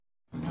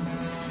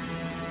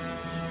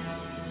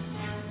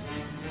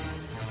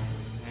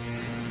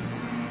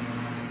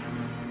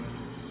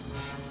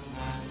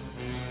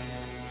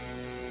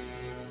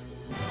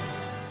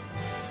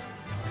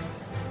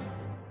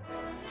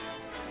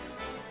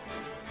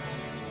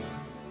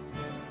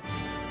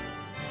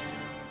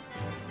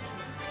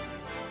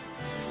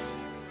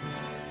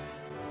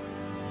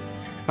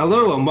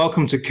Hello and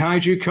welcome to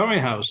Kaiju Curry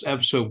House,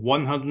 episode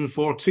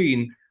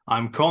 114.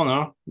 I'm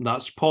Connor,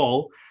 that's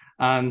Paul,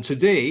 and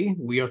today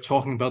we are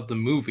talking about the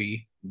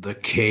movie The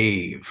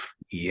Cave.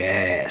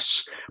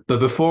 Yes. But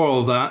before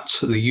all that,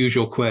 the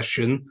usual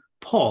question,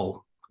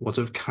 Paul, what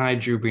have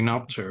Kaiju been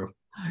up to?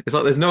 It's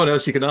like there's no one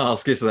else you can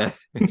ask, is there?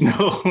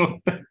 No.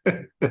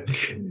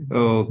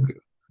 Oh,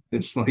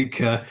 it's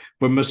like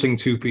we're missing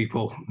two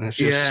people. It's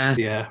just,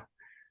 Yeah,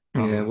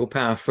 yeah. yeah, Um, we'll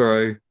power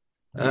through.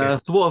 yeah.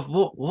 So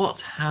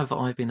what have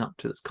I been up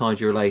to that's kaiju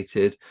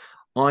related?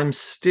 I'm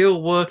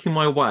still working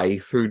my way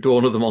through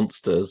Dawn of the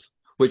Monsters,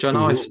 which I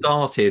know I Ooh,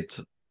 started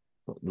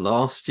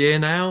last year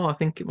now, I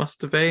think it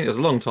must have been. It was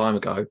a long time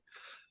ago.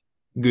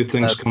 good Uh,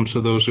 things come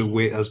to those who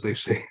wait, as they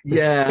say.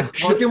 yeah,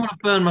 well, I didn't want to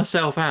burn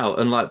myself out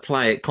and like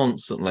play it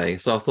constantly.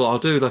 So I thought I'll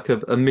do like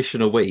a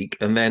mission a week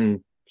and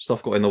then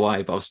stuff got in the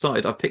way. But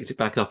I've picked it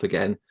back up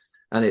again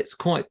and it's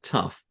quite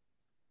tough.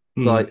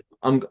 Hmm. Like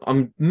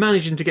I'm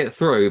managing to get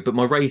through, but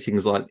my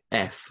rating's like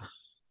F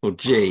or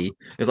G.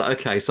 It's like,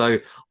 okay, so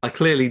I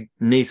clearly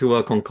need to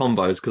work on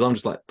combos because I'm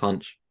just like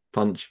punch,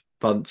 punch,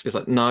 punch. It's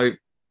like, no,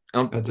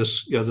 um, A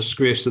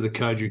disgrace to the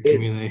kaiju it's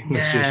community. It's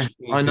yeah, just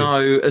you I need to.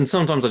 know. And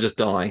sometimes I just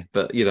die,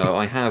 but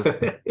I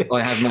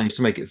have managed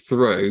to make it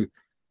through,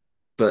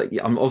 but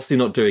yeah, I'm obviously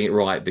not doing it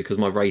right because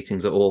my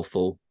ratings are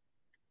awful.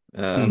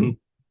 Um, Mhm.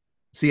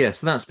 so yeah,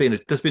 so that's been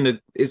a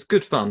it's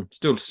good fun.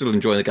 Still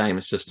enjoying the game.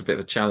 It's just a bit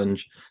of a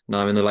challenge.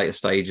 Now I'm in the later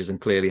stages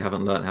and clearly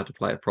haven't learned how to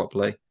play it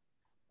properly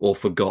or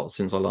forgot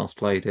since I last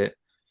played it.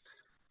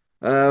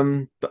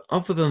 But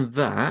other than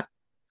that,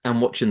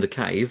 and watching The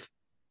Cave,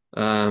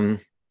 um,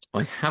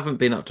 I haven't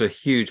been up to a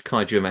huge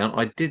kaiju amount.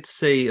 I did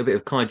see a bit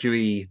of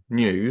kaiju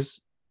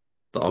news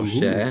that I'll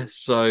share. Ooh.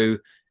 So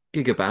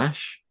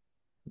Gigabash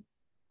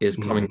is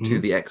coming to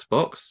Hmm. the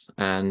Xbox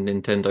and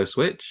Nintendo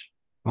Switch.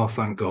 Oh,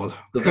 thank God.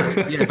 So that's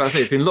yeah, but I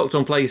say it's been locked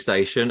on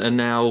PlayStation, and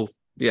now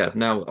yeah,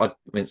 now I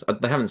mean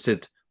they haven't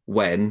said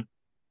when.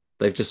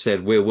 They've just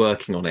said we're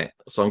working on it.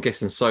 So I'm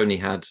guessing Sony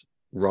had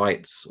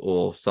rights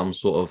or some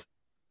sort of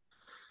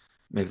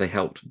maybe they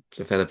helped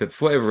develop it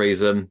for whatever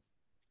reason.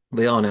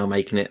 They are now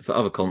making it for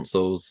other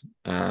consoles,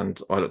 and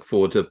I look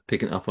forward to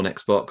picking it up on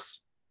Xbox.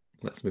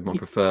 That's be my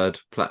preferred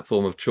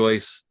platform of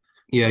choice.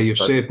 Yeah, I just you've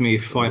don't saved me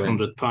rent.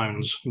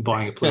 £500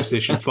 buying a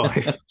PlayStation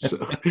 5. So,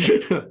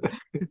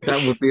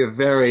 That would be a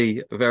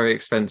very, very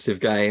expensive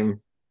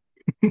game.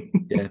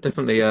 Yeah,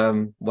 definitely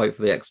wait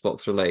for the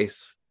Xbox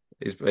release.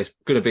 It's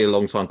going to be a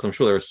long time because I'm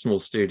sure they're a small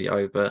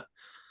studio, but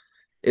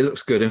it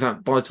looks good. In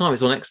fact, by the time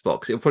it's on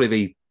Xbox, it'll probably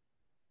be,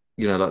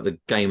 like the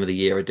Game of the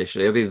Year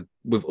edition. It'll be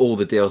with all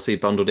the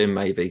DLC bundled in,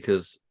 maybe,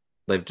 because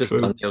they've just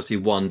done true.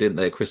 DLC 1, didn't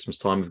they, at Christmas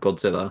time with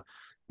Godzilla.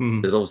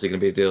 Hmm. There's obviously going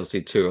to be a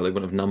DLC 2, or they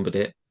wouldn't have numbered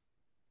it.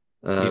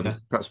 Yeah.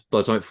 Perhaps by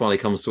the time it finally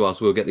comes to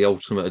us, we'll get the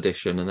Ultimate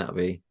Edition, and that'll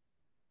be.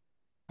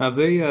 Have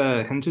they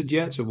hinted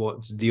yet to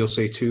what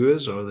DLC 2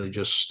 is, or are they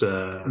just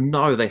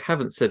No, they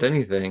haven't said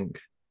anything.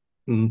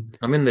 mm,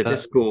 I'm in the uh,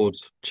 Discord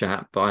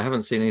chat, but I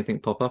haven't seen anything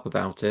pop up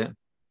about it.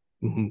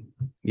 mhm.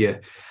 Yeah.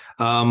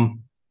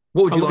 Um,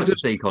 What would I'd you like like to to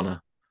see,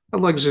 Connor?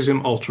 I'd like to see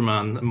some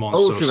Ultraman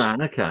monsters.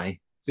 Ultraman, okay.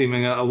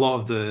 Seeming a lot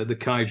of the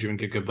kaiju in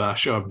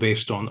Gigabash are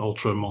based on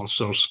Ultra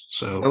monsters.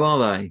 So, Oh,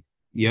 are they?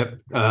 yep.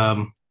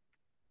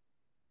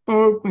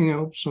 Or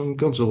some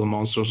Godzilla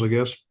monsters, I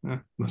guess. Yeah.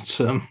 But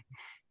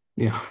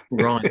yeah.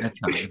 Right,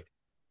 okay.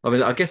 I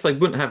mean, I guess they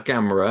wouldn't have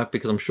Gamera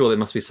because I'm sure there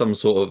must be some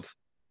sort of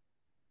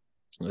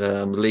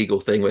legal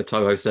thing where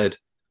Toho said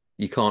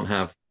you can't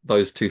have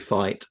those two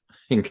fight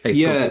in case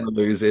Yeah, Godzilla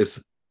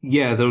loses.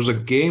 yeah. There was a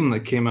game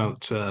that came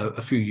out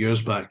a few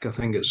years back. I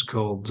think it's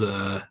called.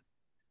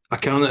 I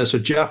count it as a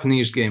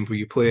Japanese game where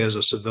you play as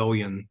a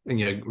civilian and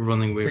you're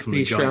running away from the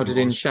Pretty giant Shrouded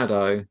in monster.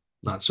 Shadow.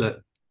 That's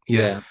it. Yeah.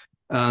 Yeah,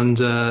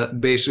 And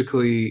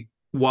basically,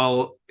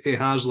 while it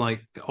has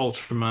like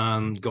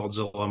Ultraman,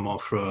 Godzilla,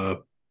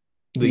 Mothra,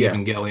 the yeah,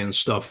 Evangelion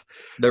stuff,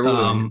 they're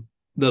all in it.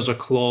 there's a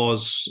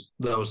clause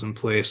that was in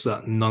place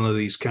that none of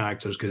these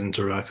characters could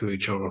interact with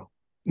each other.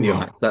 You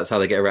Right, know. so that's how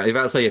they get around. If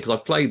I say yeah, because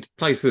I've played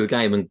through the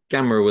game and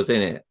Gamera was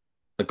in it,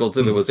 and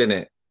Godzilla Mm. was in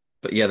it,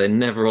 but yeah, they're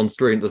never on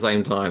screen at the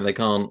same time. They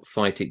can't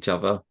fight each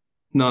other.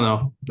 No,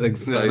 no. I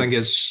So, think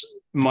it's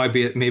might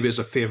be maybe it's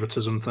a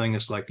favoritism thing.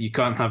 It's like you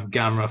can't have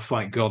Gamera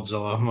fight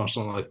Godzilla or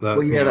something like well,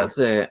 that. yeah, that's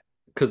it.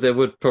 Because there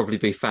would probably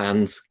be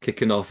fans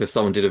kicking off if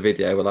someone did a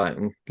video where like,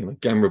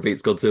 Gamera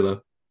beats Godzilla.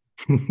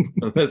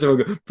 And there's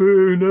everyone go,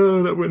 boo,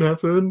 no, that wouldn't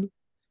happen.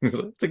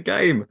 It's a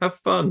game. Have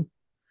fun.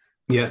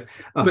 Yeah,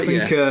 I But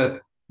think yeah.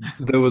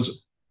 there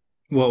was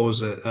what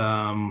was it?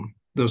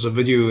 There was a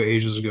video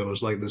ages ago. It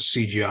was like the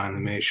CGI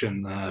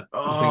animation. I think it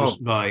was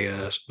Oh,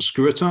 by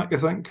Screw Attack. I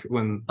think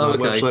when oh,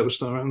 that okay. website was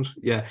still around.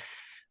 Yeah.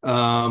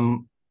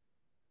 Um,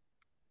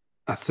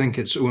 I think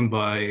it's owned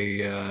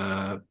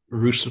by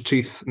Rooster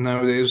Teeth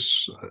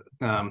nowadays.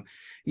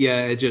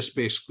 Yeah, it just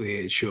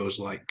basically it shows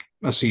like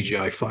a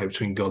CGI fight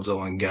between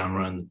Godzilla and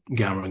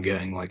Gamera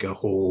getting like a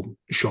whole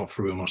shot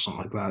through him or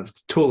something like that.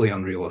 It's totally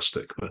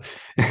unrealistic, but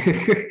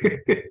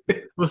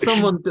Well,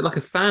 someone did like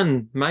a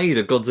fan made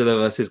a Godzilla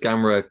versus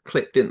Gamera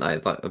clip, didn't they?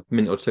 Like a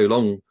minute or two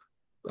long.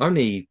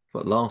 only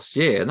last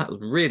year, and that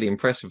was really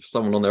impressive for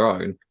someone on their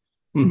own.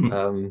 Mhm.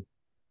 Um,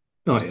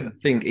 Oh I yeah, didn't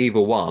think either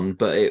one,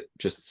 but it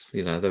just,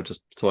 they were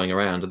just toying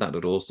around, and that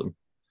looked awesome.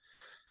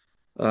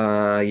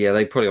 Yeah,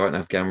 they probably won't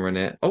have Gamma in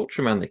it.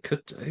 Ultraman, they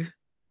could do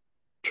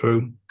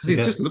true. because he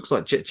Yeah. just looks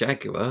like Jet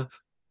Jaguar.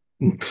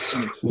 And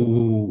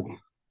Ooh.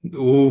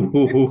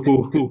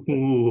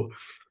 Ooh.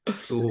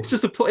 it's Ooh.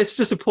 just it's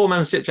just a poor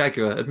man's Jet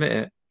Jaguar. Admit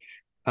it.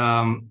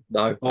 Um,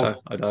 No,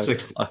 Ult- I know.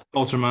 60,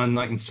 Ultraman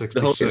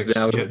The Hulk is 1966,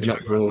 now Jet in that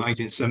Jaguar drawer.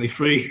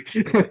 1973.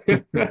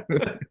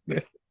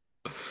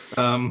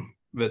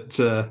 But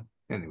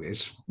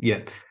anyways,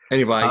 yeah.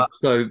 Anyway, Uh,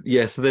 so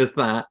there's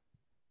that.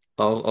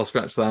 I'll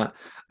scratch that.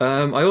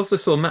 I also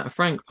saw Matt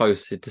Frank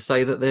posted to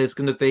say that there's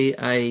going to be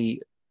I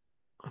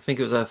think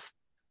it was a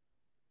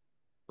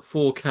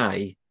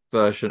 4K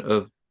version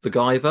of The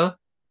Guyver,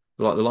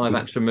 like the live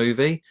action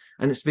movie,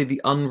 and it's to be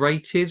the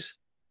unrated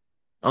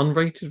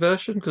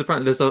version because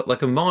apparently there's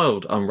like a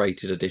mild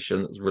unrated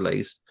edition that's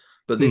released,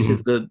 but this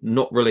is mhm. the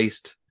not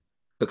released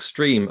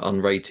extreme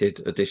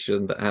unrated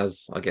edition that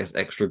has, I guess,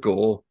 extra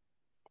gore,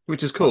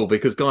 which is cool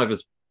because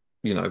Guyver's,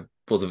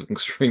 was an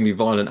extremely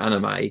violent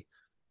anime,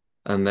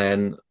 and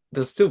then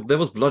there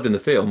was blood in the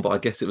film, but I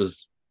guess it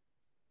was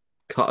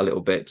cut a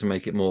little bit to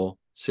make it more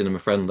cinema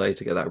friendly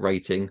to get that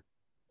rating.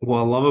 What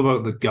I love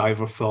about the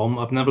Guyver film,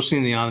 I've never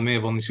seen the anime,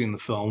 I've only seen the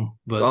film, Oh,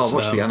 but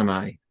watch the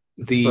anime.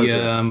 So the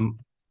good.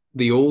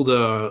 the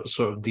older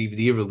sort of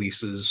DVD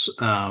releases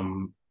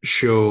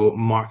show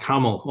Mark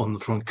Hamill on the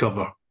front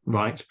cover,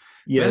 right? But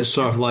Yeah. it's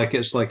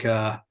like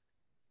a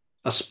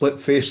split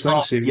face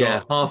thing. So you've Yeah,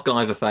 got half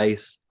Guyver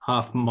face.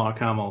 half Mark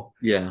Hamill,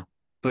 Yeah.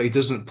 but he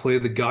doesn't play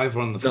the Guyver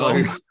on the No,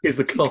 film. he's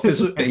the cop,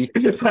 He's isn't he?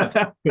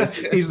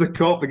 the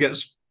cop that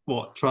gets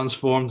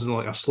transformed into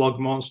like a slug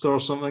monster or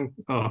something.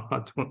 Oh,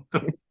 I don't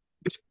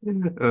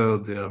know. Oh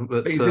dear.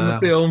 But But he's in the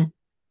film,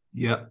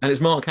 yeah, and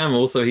it's Mark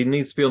Hamill, so he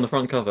needs to be on the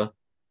front cover.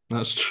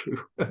 that's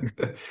true.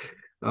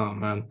 Oh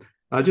man.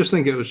 I just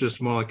think it was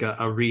just more like a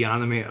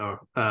reanimator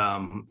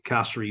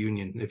cast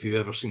reunion, if you've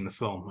ever seen the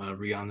film,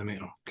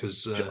 Reanimator.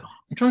 Because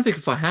I'm trying to think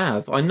if I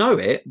have. I know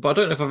it, but I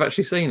don't know if I've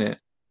actually seen it.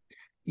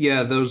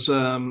 yeah, there's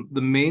the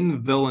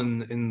main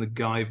villain in the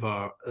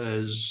Guyver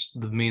is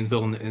the main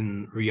villain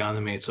in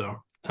Reanimator.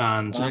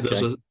 And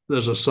Okay.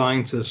 there's a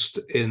scientist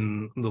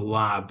in the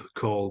lab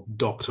called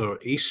Dr.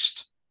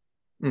 East.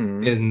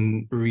 Hmm.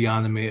 In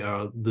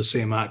Reanimator, the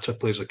same actor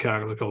plays a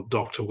character called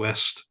Dr.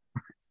 West.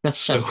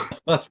 So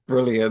That's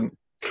brilliant.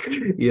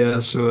 yeah,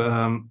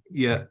 so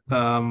yeah,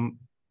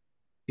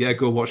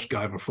 go watch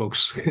Guyver,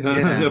 folks. Yeah,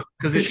 No.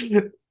 because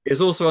I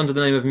it's also under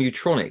the name of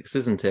Mutronics,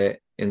 isn't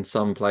it? In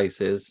some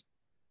places,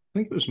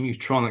 think it was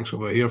Mutronics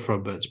over here for a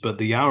bit, but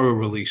the Arrow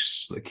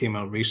release that came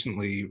out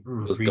recently it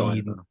was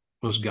Guyver.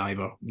 was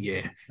Guyver.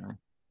 Yeah, Okay.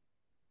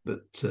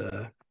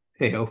 but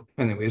hey ho.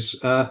 Anyways,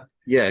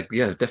 Yeah,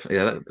 yeah, definitely.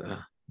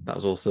 Yeah, that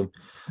was awesome.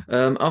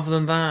 Other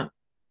than that,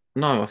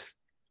 no.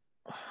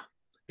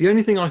 The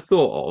only thing I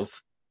thought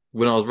of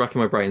when I was racking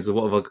my brains of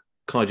what have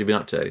kaiju been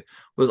up to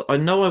was I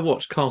know I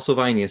watched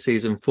Castlevania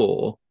season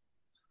 4,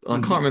 and I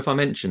can't mhm. remember if I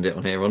mentioned it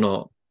on here or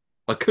not.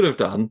 I could have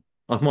done.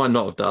 I might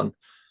not have done.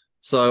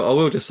 So I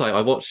will just say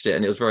I watched it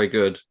and it was very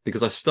good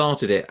because I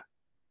started it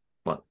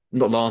like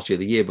not last year,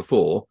 the year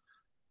before.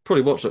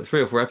 Probably watched like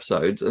 3 or 4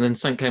 episodes, and then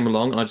something came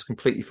along and I just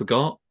completely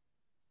forgot.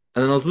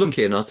 And then I was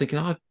looking, and I was thinking,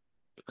 I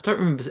don't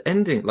remember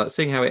ending, like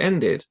seeing how it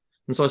ended.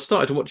 And so I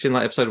started watching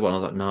like episode 1. I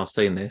was like, no, I've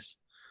seen this.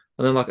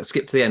 And then like I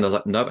skipped to the end. I was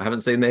like, nope, I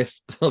haven't seen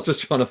this. So I was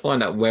just trying to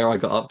find out where I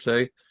got up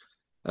to.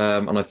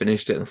 And I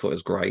finished it and thought it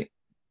was great.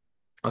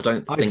 I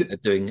don't I think did. they're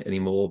doing it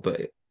anymore, but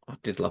I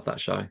did love that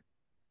show.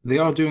 They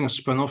are doing a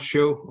spin-off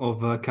show of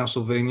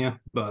Castlevania,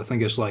 but I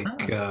think it's like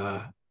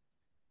Ah.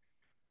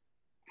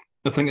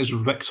 I think it's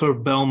Richter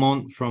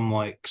Belmont from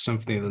like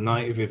Symphony of the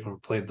Night. If you've ever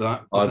played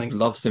that, I I think.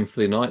 love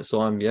Symphony Night,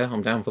 so I'm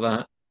down for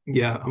that.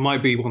 Yeah, I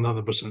might be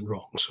 100%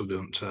 wrong, so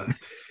don't.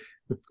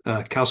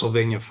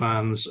 Castlevania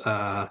fans,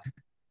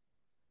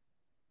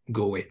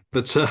 go away.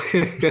 But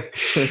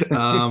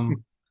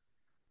um,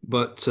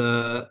 but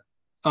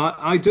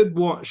I did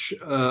watch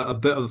a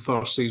bit of the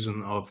first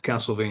season of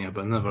Castlevania,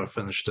 but never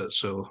finished it.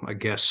 So I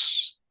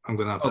guess I'm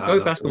going to have I'll to add go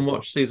that back to the and list.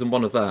 watch season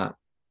 1 of that.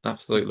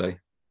 Absolutely.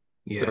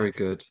 Yeah. Very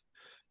good.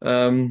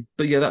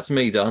 But yeah, that's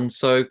me done.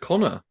 So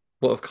Connor,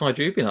 what have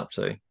Kaiju been up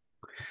to?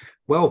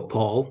 Well,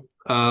 Paul.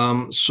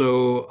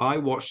 So I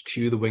watched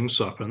Q the Winged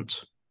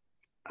Serpent,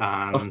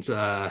 Oh,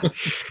 and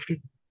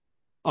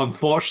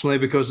unfortunately,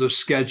 because of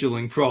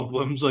scheduling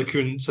problems, I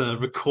couldn't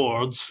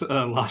record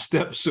last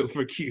episode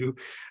for Q.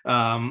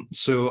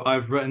 So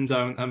I've written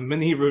down a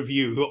mini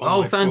review on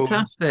oh, my phone.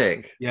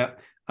 fantastic. Yeah.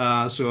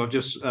 So I've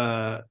just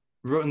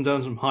written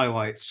down some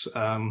highlights.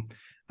 So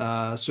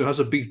it has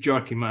a big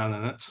jerky man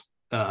in it.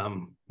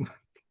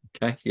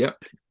 Okay, yep.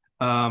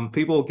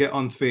 People get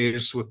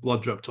unfazed with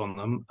blood dripped on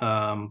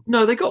them.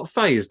 No, they got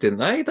phased, didn't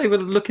they? They were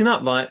looking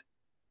up like,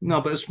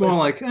 No, but it's more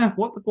like,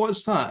 what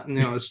is that? And,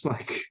 it's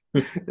like,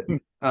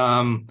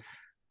 um,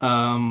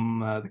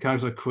 the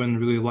character Quinn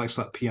really likes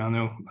that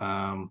piano.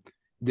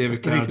 That's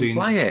David because he can Carradine.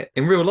 play it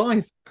in real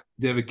life.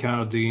 David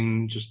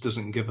Carradine just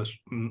doesn't give us.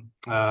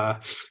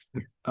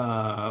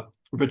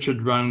 Richard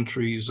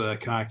Roundtree's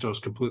character is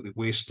completely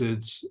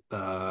wasted.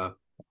 I'm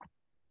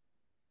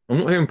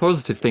not hearing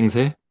positive things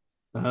here.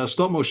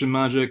 Stop motion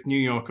magic. New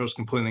Yorkers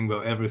complaining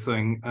about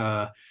everything.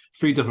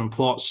 Three different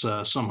plots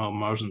somehow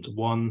merged into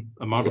one: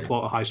 a murder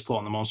plot, a heist plot,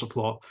 and a monster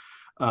plot.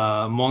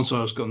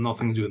 Monster's got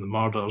nothing to do with the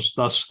murders.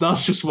 That's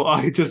just what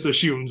I just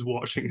assumed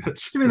watching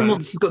it. You mean the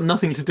monster's got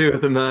nothing to do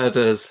with the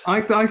murders? I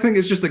think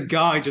it's just a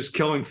guy just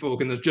killing folk,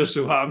 and there just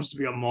so happens to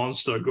be a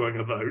monster going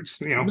about.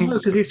 No,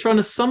 because he's trying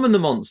to summon the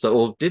monster,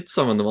 or did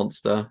summon the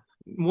monster.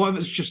 What if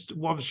it's just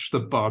a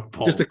bird,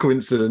 Paul? Just a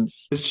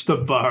coincidence. It's just a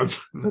bird.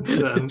 But,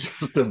 It's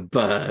just a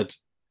bird.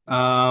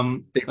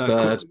 Big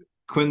bird.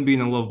 Quinn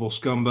being a lovable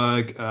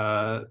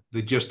scumbag,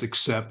 they just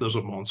accept there's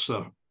a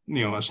monster.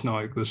 It's not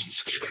like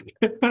this.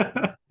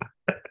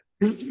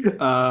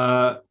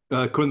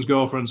 Quinn's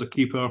girlfriend's a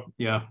keeper.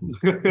 Yeah.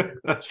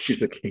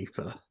 She's a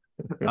keeper.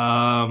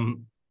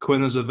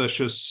 Quinn is a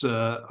vicious.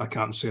 I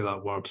can't say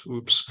that word.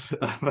 Oops.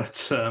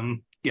 But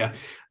yeah.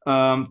 10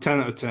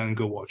 out of 10.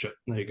 Go watch it.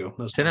 There you go.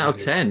 That's 10 out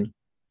of 10.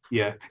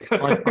 Yeah.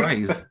 High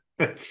praise.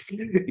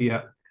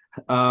 Yeah.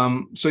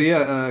 So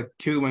yeah,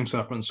 Cue the Winged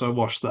Serpent. So I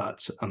watched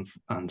that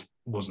and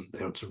wasn't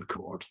there to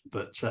record.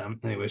 But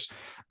anyways,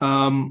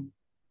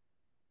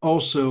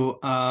 also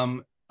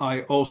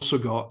I also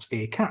got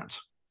a cat,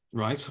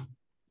 right?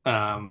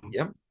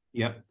 Yep.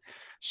 Yep.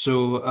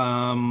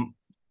 So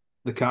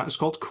the cat is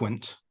called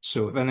Quint.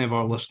 So if any of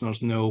our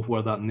listeners know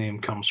where that name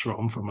comes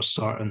from a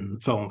certain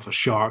film with a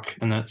shark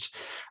in it,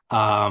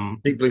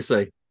 Deep Blue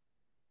Sea.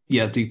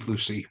 Yeah, Deep Blue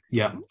Sea.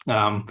 Yeah.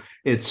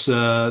 It's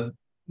the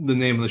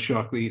name of the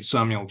shark that eats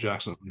Samuel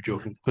Jackson. I'm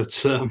joking, but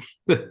so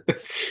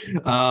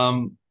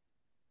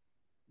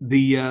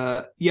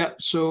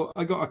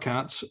I got a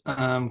cat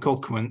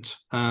called Quint,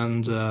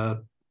 and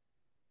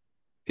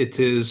it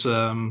is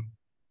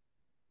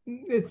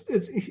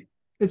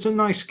it's a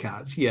nice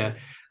cat, yeah.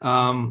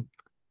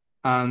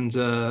 And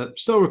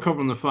still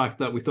recovering the fact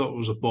that we thought it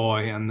was a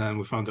boy, and then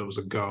we found it was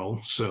a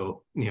girl.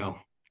 So yeah.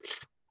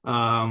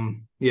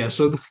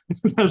 So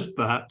there's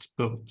that.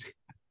 But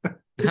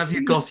have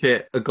you got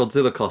it a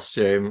Godzilla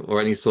costume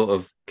or any sort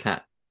of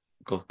cat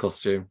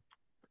costume?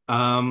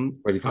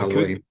 Ready for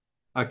Halloween?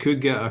 I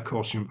could get a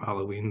costume for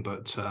Halloween,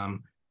 but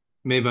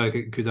maybe I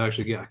could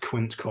actually get a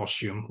Quint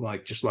costume,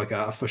 just like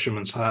a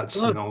fisherman's hat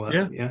and all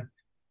that.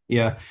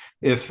 Yeah.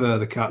 If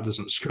the cat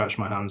doesn't scratch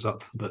my hands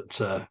up, but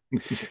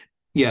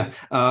yeah.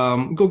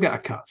 Go get a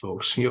cat,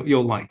 folks.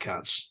 You'll like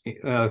cats.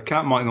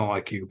 Cat might not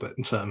like you, but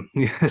yeah,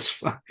 it's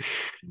fine.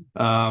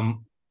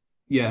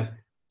 Yeah.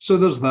 So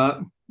there's that.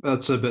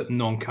 That's a bit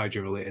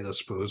non-kaiju related, I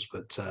suppose,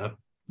 but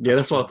yeah,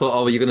 that's what I thought.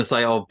 Oh, you're going to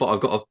say, but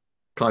I've got a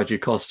kaiju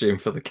costume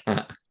for the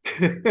cat.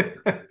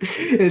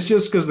 It's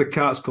just because the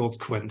cat's called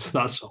Quint.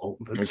 That's all.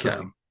 But,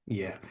 okay.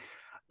 Yeah.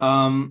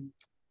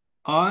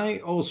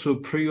 I also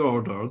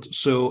pre-ordered.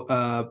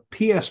 So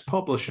PS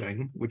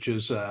Publishing, which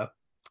is a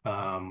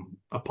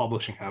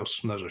publishing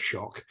house. There's a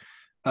shock.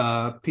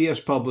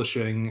 PS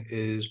Publishing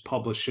is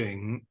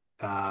publishing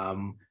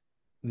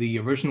the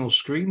original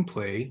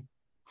screenplay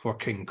for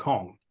King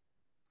Kong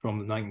from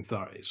the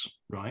 1930s,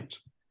 right?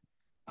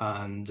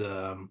 And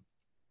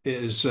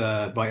it is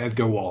by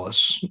Edgar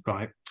Wallace,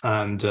 right?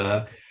 And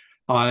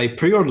I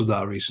pre-ordered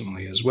that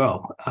recently as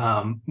well,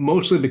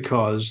 mostly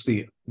because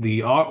the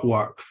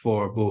artwork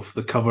for both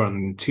the cover and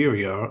the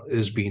interior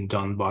is being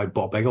done by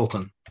Bob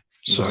Eggleton.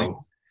 So,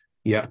 nice.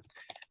 Yeah.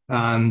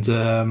 And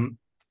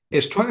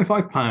it's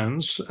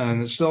 £25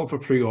 and it's still up for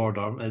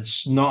pre-order.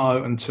 It's not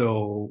out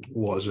until,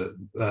 what is it?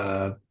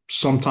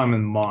 Sometime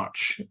in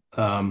March.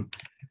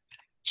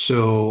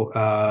 So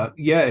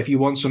yeah, if you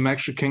want some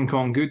extra King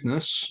Kong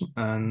goodness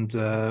and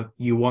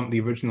you want the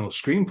original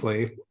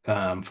screenplay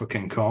for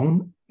King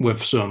Kong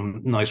with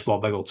some nice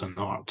Bob Eggleton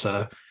art,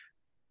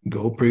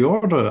 go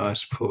pre-order, I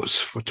suppose,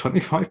 for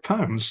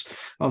 £25,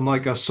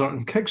 unlike a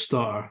certain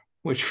Kickstarter,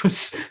 which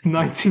was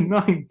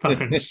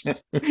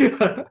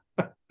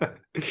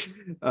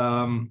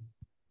 £99.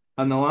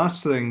 And the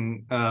last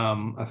thing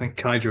I think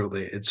kaiju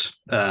related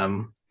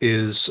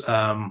is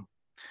I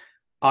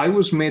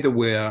was made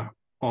aware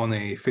on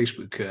a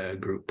Facebook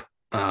group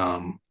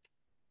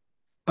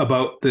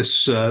about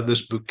this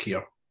book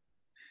here.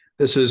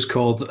 This is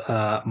called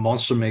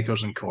Monster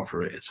Makers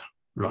Incorporated,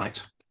 right?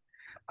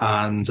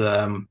 And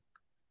when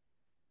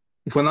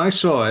I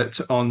saw it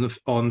on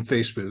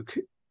Facebook,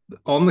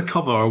 on the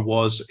cover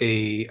was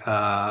a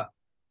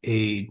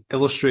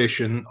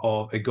illustration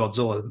of a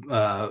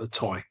Godzilla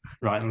toy,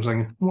 right? And I was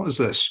thinking, what is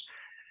this?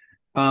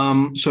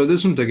 So I did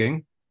some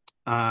digging,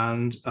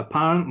 and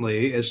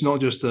apparently it's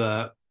not just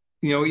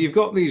you've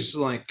got these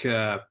like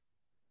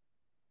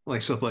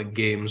stuff like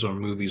games or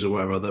movies or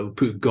whatever that would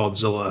put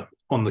Godzilla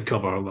on the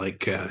cover,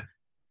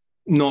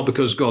 not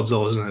because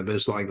Godzilla's in it, but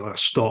it's like a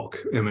stock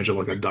image of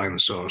like a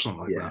dinosaur or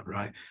something like that,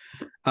 right?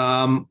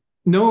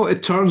 No,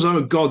 it turns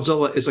out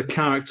Godzilla is a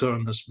character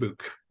in this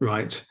book,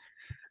 right?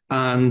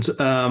 And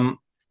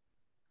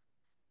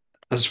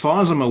as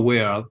far as I'm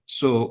aware,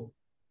 so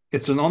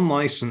it's an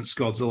unlicensed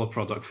Godzilla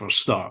product for a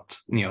start.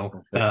 They're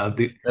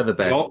the the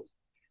best.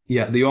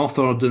 yeah, the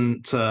author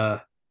didn't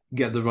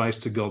get the rights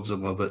to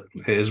Godzilla, but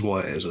it is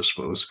what it is, I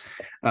suppose.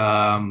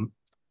 Um,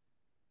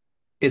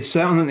 it's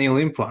set on an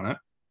alien planet.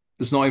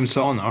 It's not even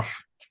set on Earth,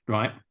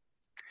 right?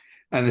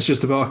 And it's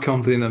just about a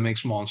company that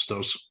makes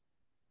monsters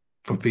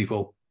for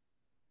people.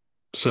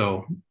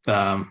 So,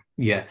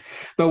 yeah.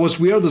 But what's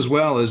weird as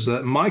well is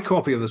that my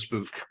copy of this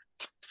book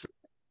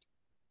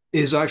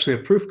is actually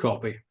a proof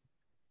copy.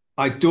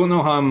 I don't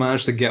know how I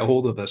managed to get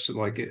hold of this.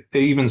 Like it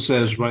even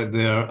says right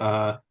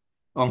there,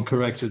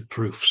 uncorrected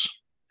proofs.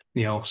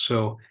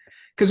 So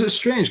because it's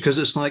strange because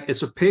it's like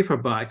it's a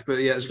paperback, but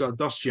yeah, it's got a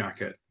dust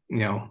jacket.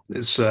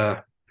 It's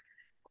a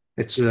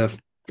it's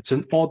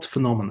an odd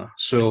phenomena.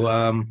 So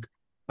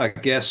I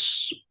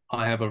guess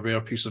I have a rare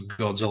piece of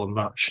Godzilla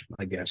merch,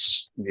 I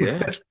guess.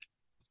 Yeah.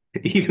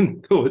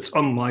 Even though it's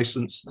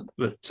unlicensed.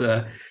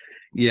 But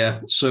yeah,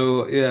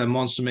 so yeah,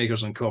 Monster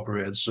Makers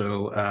Incorporated.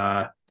 So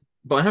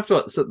But I have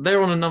to. So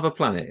they're on another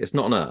planet. It's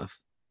not on Earth.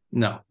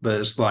 no, but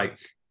it's like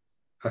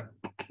I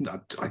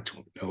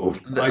don't know.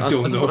 I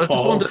don't know, I just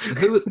Paul. wonder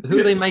who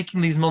are they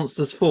making these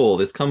monsters for?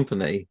 This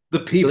company? The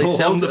Do they people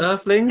sell on to the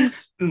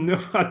Earthlings? no,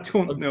 I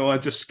don't know. I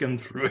just skimmed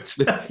through it.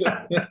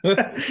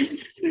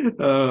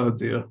 Oh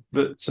dear.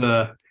 But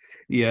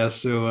yeah,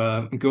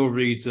 so go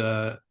read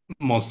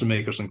Monster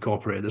Makers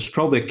Incorporated. It's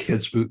probably a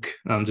kid's book.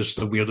 I'm just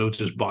a weirdo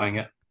just buying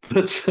it.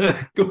 But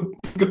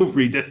go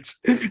read it.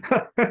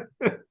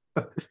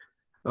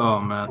 Oh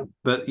man.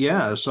 But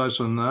yeah, aside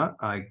from that,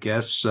 I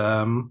guess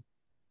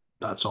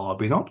that's all I've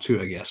been up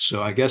to, I guess.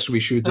 So I guess we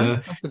should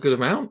That's a good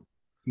amount.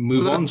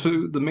 move Well, on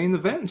to the main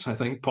event, I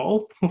think,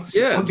 Paul.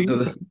 yeah, What do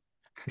you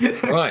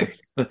think? right.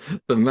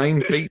 The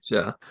main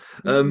feature.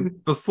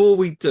 Before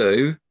we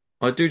do,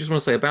 I do just want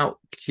to say about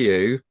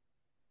Q,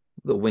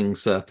 the winged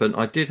serpent.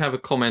 I did have a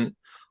comment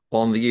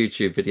on the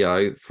YouTube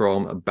video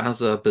from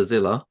Baza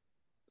Bazilla.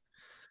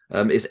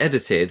 It's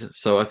edited,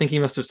 so I think he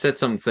must have said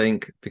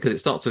something because it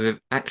starts with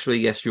actually,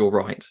 yes, you're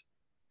right.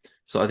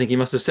 So I think he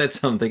must have said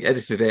something,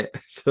 edited it.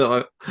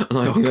 And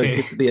I Okay.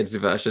 just the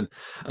edited version.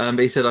 But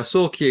he said, I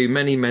saw Q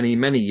many, many,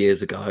 many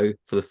years ago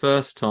for the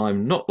first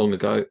time, not long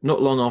ago,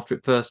 not long after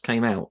it first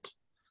came out.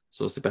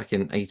 So obviously back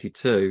in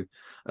 82.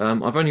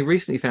 I've only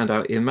recently found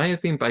out it may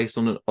have been based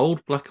on an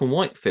old black and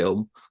white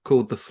film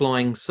called The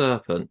Flying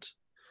Serpent.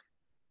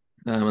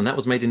 And that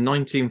was made in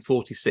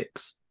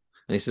 1946.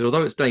 And he said,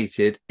 although it's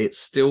dated, it's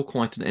still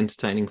quite an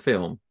entertaining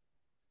film.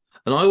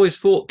 And I always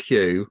thought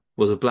Q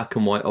was a black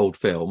and white old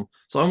film.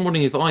 So I'm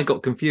wondering if I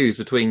got confused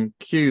between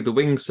Q, the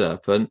winged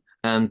serpent,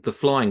 and the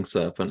flying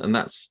serpent. And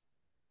that's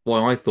why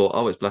I thought,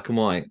 oh, it's black and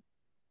white.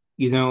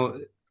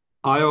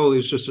 I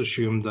always just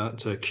assumed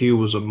that Q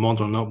was a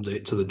modern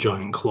update to the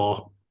Giant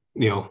Claw,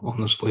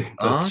 honestly.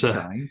 But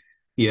Okay.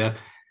 yeah.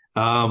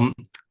 Um,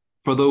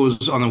 for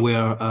those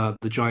unaware,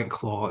 the Giant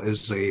Claw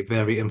is a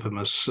very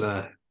infamous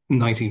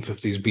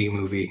 1950s B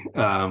movie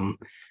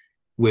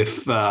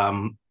with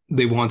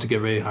they wanted to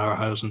get Ray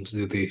Harryhausen to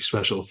do the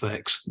special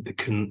effects. They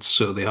couldn't,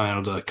 so they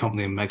hired a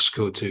company in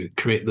Mexico to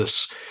create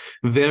this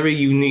very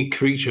unique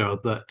creature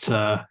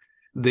that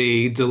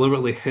they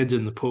deliberately hid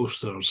in the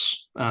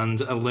posters. And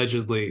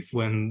allegedly,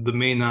 when the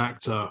main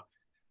actor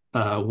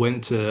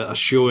went to a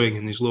showing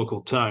in his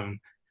local town,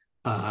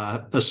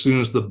 as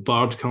soon as the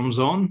bird comes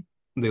on,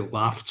 they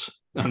laughed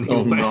and he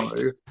Oh, no.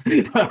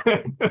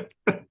 left.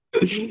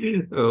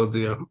 Oh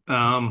dear.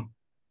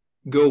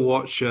 Go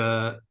watch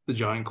The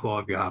Giant Claw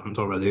if you haven't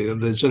already.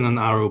 It's in an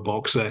Arrow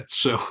box set,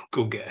 so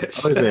go get it.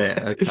 Oh, is it?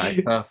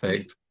 Okay,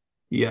 perfect.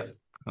 Yeah.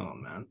 Oh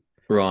man.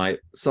 Right.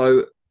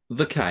 So,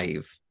 The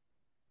Cave.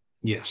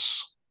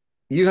 Yes.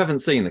 You haven't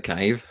seen The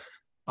Cave,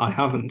 I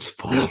haven't,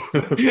 Paul.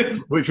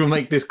 which will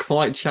make this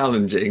quite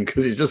challenging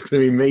because it's just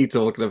going to be me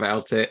talking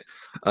about it.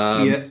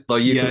 Yeah. So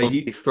you Yeah. can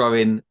obviously throw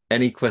in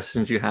any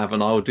questions you have,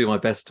 and I'll do my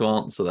best to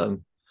answer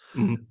them.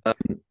 Mhm.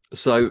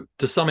 So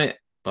to sum it,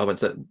 I went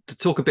to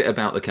talk a bit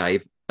about The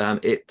Cave.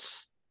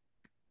 It's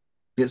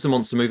a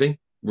monster movie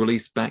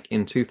released back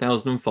in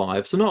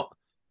 2005, so not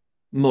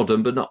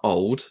modern but not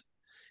old.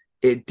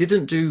 It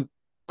didn't do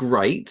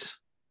great.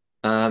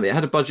 It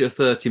had a budget of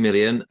 30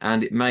 million,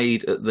 and it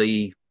made at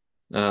the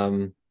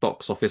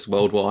box office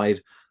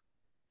worldwide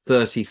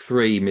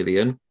 33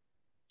 million.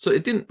 So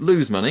it didn't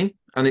lose money,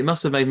 and it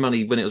must have made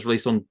money when it was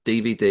released on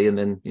DVD and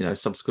then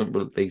subsequent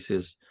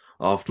releases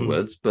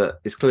afterwards. But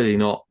it's clearly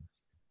not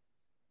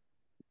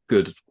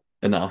good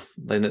enough.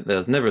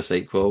 There's never a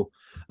sequel.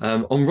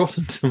 On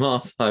Rotten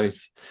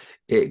Tomatoes,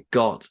 it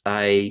got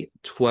a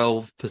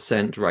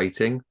 12%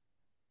 rating, You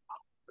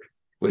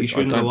which I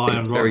shouldn't don't rely think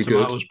on is Rotten very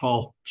good. Tomatoes,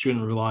 Paul.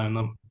 Shouldn't rely on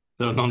them.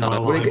 They're an Well,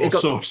 unreliable it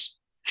got source.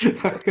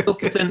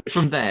 12%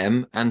 from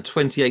them and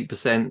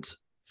 28%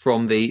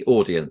 from the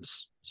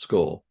audience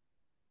score.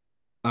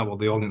 Ah, well,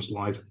 the audience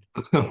lied.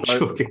 I'm So,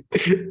 joking.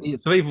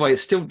 so either way,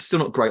 it's still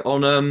not great.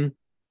 On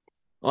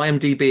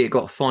IMDb, it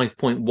got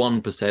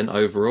 5.1%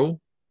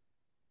 overall.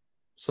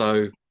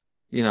 So,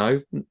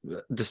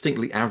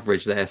 distinctly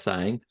average, they're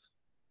saying.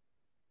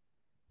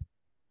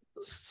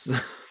 So,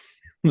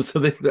 So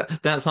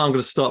that's how I'm going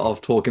to start off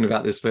talking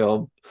about this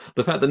film.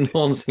 The fact that no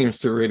one seems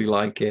to really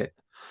like it.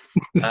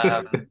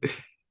 Um,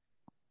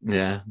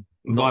 yeah,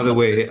 By the not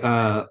way,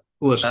 good.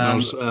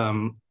 listeners,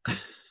 Um,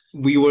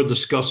 we were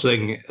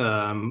discussing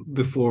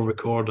before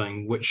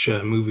recording which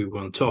movie we're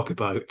going to talk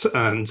about,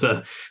 and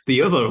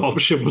the other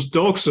option was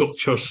Dog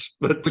Soldiers.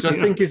 But which I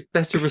think is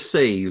better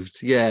received.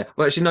 Yeah.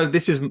 Well, actually, no.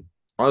 This is.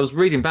 I was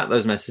reading back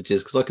those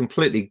messages because I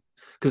completely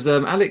because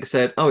Alex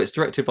said, "Oh, it's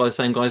directed by the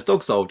same guy as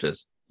Dog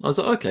Soldiers." I was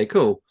like, "Okay,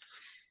 cool."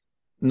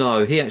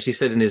 No, he actually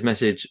said in his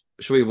message,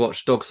 "Should we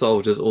watch Dog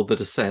Soldiers or The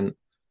Descent?"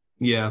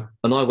 yeah.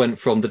 And I went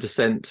from The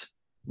Descent,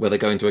 where they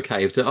go into a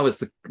cave, to it's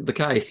the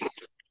cave.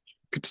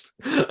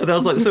 And I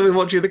was like, "So we're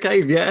watching The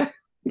Cave, yeah."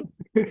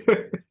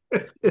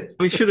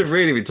 We should have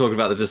really been talking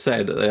about The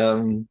Descent.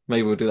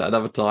 Maybe we'll do that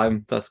another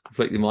time. That's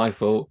completely my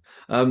fault.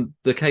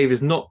 The Cave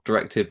is not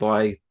directed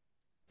by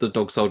the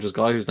Dog Soldiers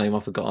guy whose name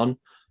I've forgotten.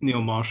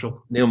 Neil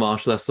Marshall. Neil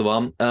Marshall, that's the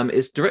one.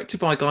 It's directed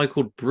by a guy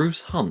called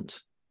Bruce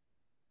Hunt.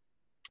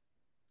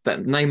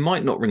 That name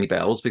might not ring any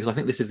bells because I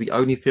think this is the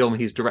only film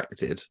he's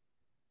directed,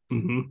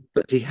 Hmm.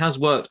 but he has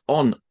worked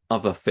on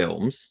other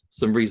films,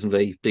 some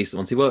reasonably decent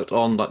ones. He worked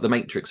on like the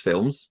Matrix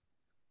films,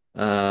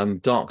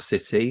 Dark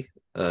City,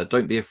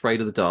 Don't Be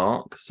Afraid of the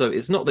Dark. So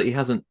it's not that he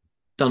hasn't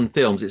done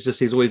films; it's just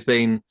he's always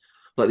been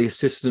like the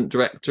assistant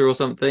director or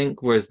something.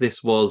 Whereas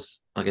this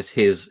was, I guess,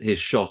 his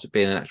shot at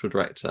being an actual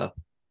director.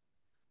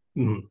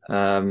 Hmm.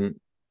 Um,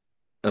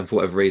 and for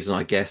whatever reason,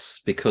 I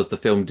guess because the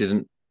film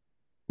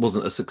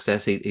wasn't a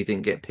success, he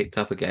didn't get picked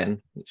up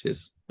again, which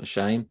is a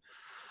shame.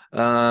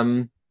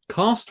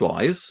 Cast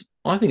wise,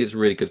 I think it's a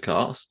really good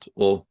cast.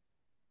 Or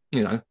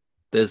you know,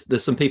 there's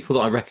some people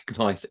that I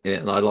recognise in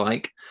it and I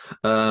like.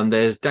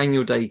 There's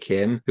Daniel Day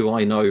Kim, who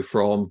I know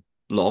from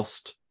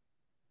Lost,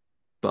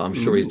 but I'm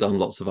sure he's Ooh. done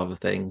lots of other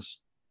things.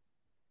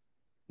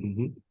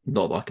 Hmm.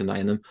 Not that I can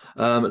name them.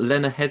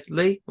 Lena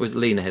Headley, or is it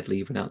Lena Headley?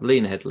 You pronounce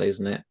Lena Headley,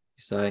 isn't it?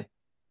 You say.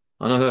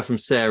 I know her from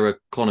Sarah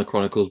Connor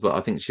Chronicles, but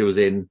I think she was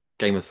in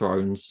Game of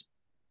Thrones.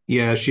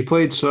 Yeah, she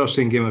played Cersei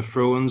in Game of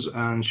Thrones,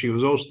 and she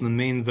was also the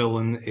main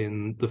villain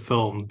in the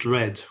film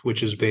Dread,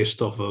 which is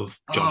based off of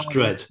Judge Oh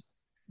Dredd.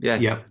 yes,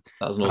 yes, Yeah.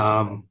 that was an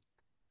awesome film.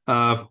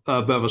 Um,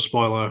 a bit of a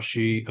spoiler: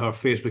 her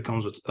face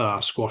becomes a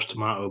squashed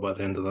tomato by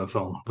the end of the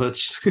film. But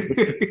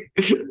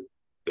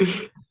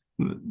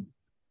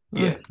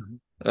yeah, Okay.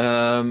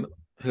 Um,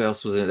 who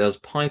else was in it? There was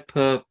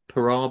Piper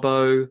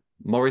Perabo,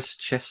 Morris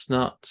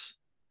Chestnut,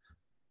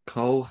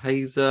 Cole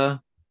Hazer.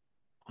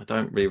 I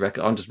don't really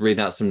reckon. I'm just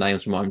reading out some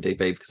names from IMDb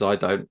because I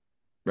don't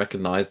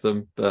recognize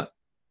them. But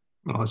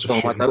oh, that's a so I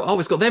might shame. go, oh,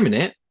 it's got them in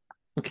it.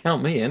 Well,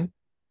 count me in.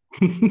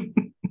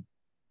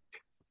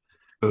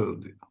 Oh,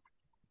 dear.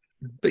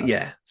 But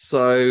yeah,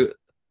 so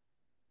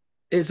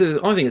I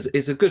think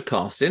it's a good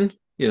casting.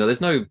 You know,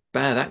 there's no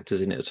bad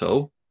actors in it at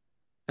all.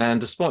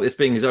 And despite this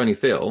being his only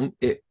film,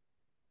 it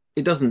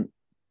doesn't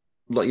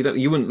like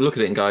you wouldn't look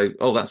at it and go,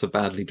 oh, that's a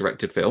badly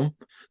directed film.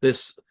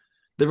 There's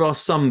there are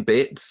some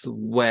bits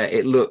where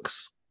it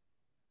looks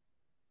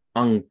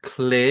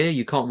unclear.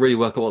 You can't really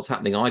work out what's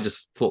happening. I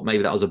just thought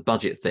maybe that was a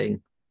budget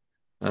thing.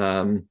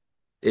 Um,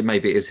 it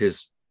maybe is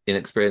his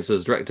inexperience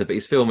as a director, but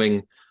he's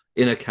filming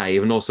in a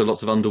cave and also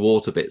lots of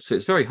underwater bits. So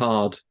it's very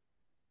hard,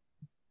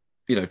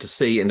 to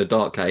see in a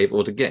dark cave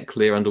or to get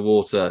clear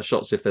underwater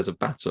shots if there's a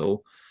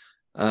battle.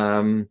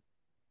 Um,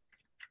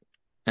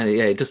 and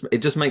yeah, it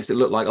just makes it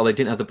look like they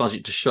didn't have the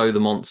budget to show the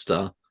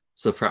monster,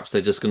 so perhaps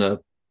they're just gonna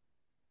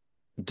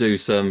do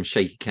some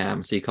shaky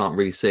cam so you can't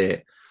really see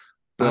it.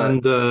 But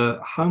And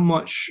how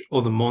much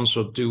of the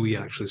monster do we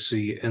actually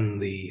see in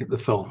the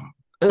film?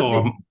 the,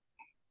 Or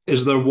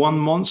is there one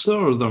monster,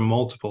 or is there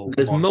multiple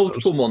there's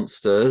multiple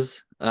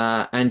monsters?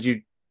 monsters, and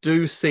you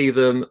do see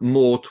them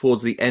more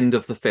towards the end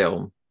of the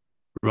film.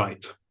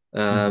 Right.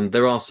 Mhm.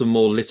 There are some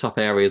more lit up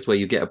areas where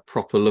you get a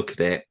proper look at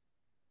it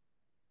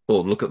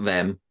or look at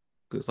them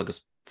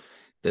because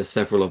there's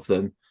several of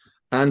them,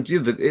 and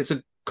it's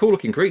a cool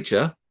looking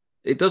creature.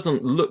 It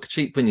doesn't look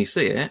cheap when you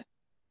see it.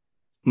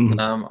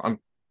 Mhm. I'm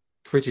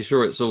pretty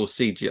sure it's all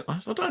CGI.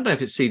 I don't know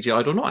if it's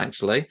CGI or not.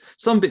 Actually,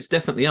 some bits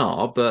definitely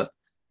are, but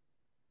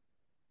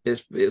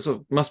it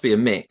must be a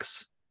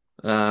mix.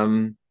 But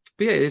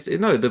yeah,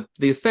 no, the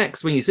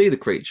effects when you see the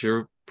creature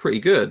are pretty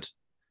good.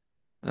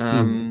 Mhm.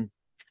 Um,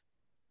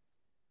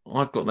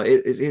 I've got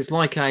it's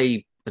like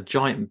a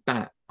giant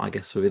bat, I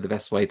guess would be the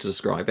best way to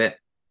describe it.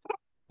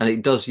 And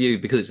it does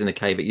because it's in a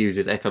cave. It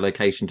uses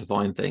echolocation to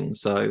find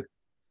things. So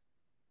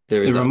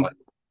there It is that rem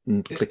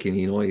like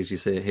clicking noise you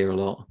see here a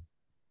lot.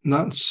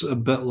 That's a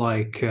bit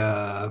like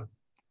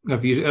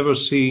have you ever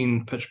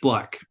seen Pitch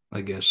Black?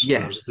 I guess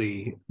there's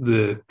Yes,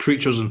 the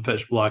creatures in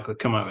Pitch Black that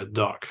come out at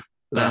dark.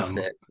 that's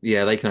it.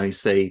 Yeah, they can only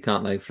see,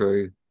 can't they?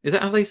 Through is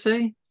that how they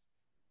see?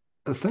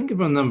 I think if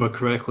I remember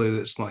correctly,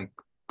 it's like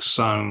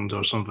sound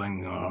or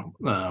something, or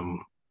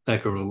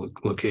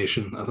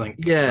echolocation, I think.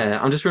 Yeah,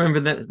 I'm just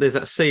remembering that there's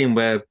that scene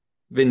where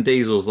Vin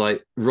Diesel's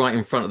like right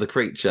in front of the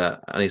creature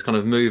and he's kind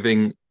of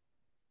moving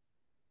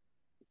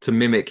to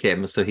mimic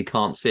him so he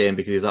can't see him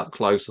because he's up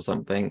close or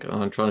something. And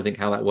I'm trying to think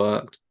how that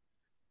worked.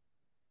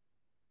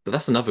 But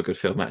that's another good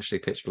film, actually,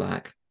 Pitch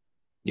Black.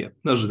 Yeah,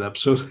 that was an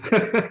episode.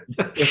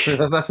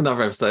 That's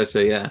another episode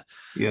too. Yeah,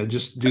 Yeah,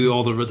 just do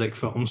all the Riddick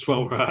films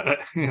while we're at it.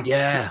 Yeah.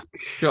 yeah.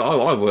 Sure,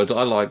 I would.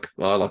 I like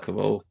them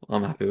all.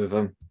 I'm happy with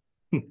them.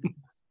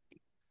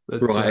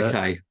 But Right.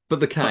 Okay. But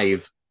the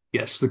cave.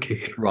 yes, the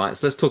key. Right.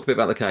 So let's talk a bit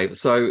about the cave.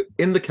 So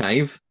in the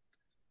cave,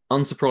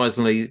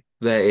 unsurprisingly,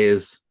 there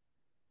is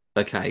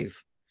a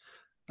cave.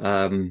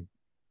 I'm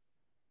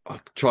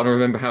trying to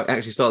remember how it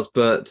actually starts,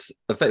 but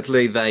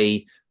effectively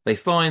they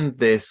find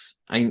this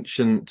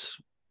ancient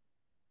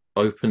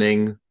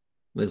opening.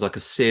 There's like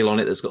a seal on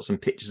it that's got some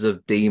pictures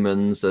of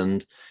demons,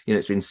 and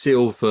it's been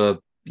sealed for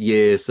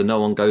years, so no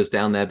one goes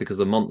down there because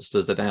the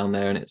monsters are down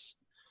there, and it's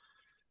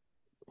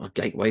a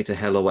gateway to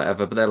hell or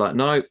whatever. But they're like,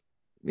 no,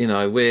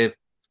 we're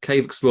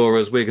cave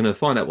explorers. We're going to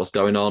find out what's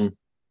going on.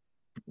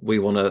 We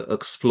want to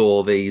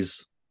explore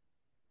these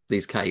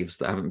caves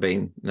that haven't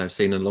been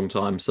seen in a long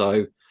time.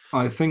 So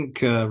I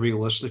think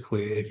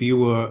realistically, if you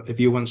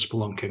went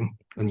spelunking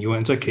and you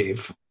went to a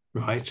cave,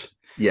 right?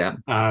 yeah,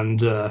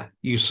 And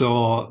you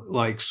saw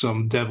like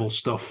some devil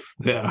stuff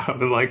there,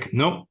 they're like,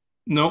 nope,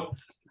 nope,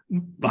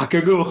 back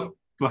I go.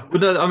 but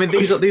no, I mean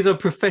these are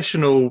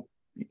professional.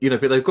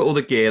 But they've got all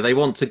the gear. They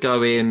want to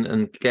go in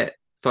and get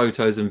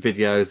photos and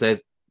videos. They're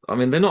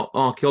not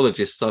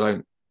archaeologists. I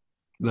don't.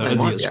 They're They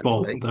might idiots, be,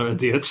 Paul. actually. They're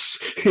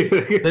idiots.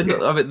 They're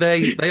not, I mean,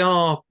 they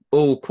are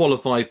all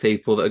qualified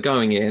people that are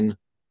going in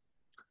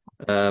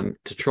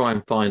to try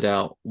and find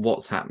out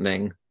what's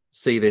happening,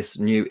 see this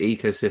new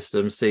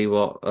ecosystem, see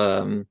what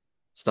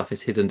stuff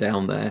is hidden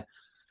down there.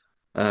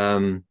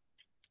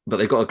 But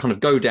they've got to kind of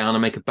go down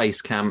and make a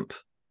base camp,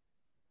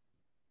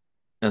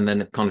 and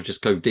then kind of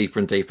just go deeper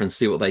and deeper and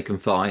see what they can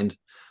find.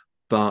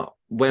 But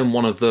when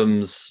one of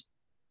them's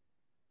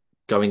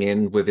going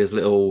in with his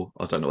little,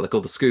 I don't know what they're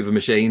called, the scuba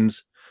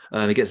machines,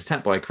 he gets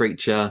attacked by a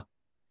creature.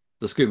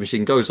 The scuba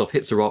machine goes off,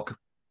 hits a rock,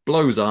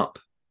 blows up,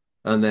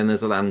 and then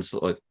there's a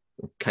landslide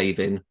cave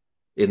in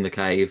the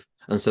cave.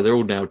 And so they're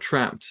all now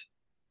trapped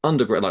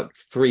underground, like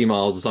 3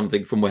 miles or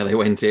something from where they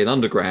went in,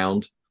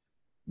 underground,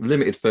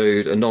 limited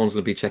food, and no one's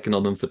going to be checking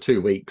on them for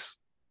 2 weeks.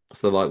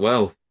 So they're like,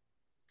 well,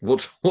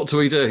 what do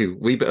we do?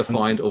 We better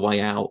find a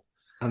way out.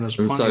 And there's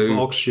plenty of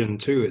oxygen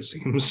too, it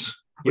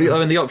seems. I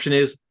mean, the option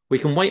is we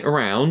can wait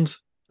around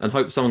and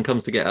hope someone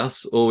comes to get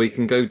us, or we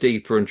can go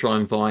deeper and try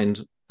and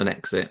find an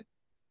exit.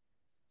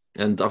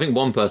 And I think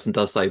one person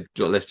does say,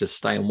 let's just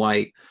stay and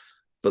wait.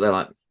 But they're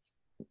like,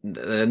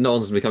 no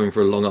one's going to be coming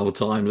for a long old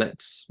time.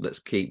 Let's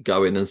keep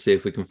going and see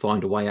if we can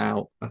find a way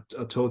out.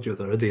 I told you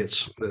they're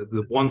idiots.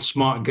 The one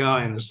smart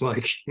guy, and it's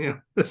like,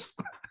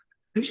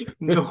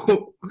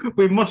 no,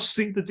 we must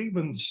see the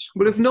demons.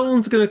 But if no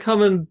one's going to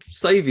come and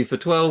save you for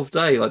 12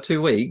 days, like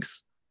 2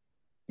 weeks,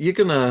 you're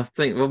going to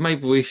think, well,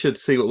 maybe we should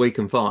see what we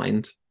can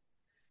find.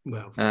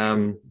 Well, sure,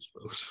 I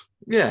suppose.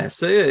 Yeah.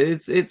 So yeah,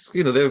 it's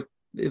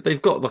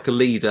they've got like a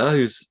leader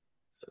who's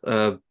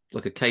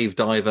like a cave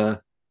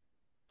diver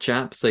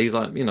chap. So he's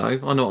like, I know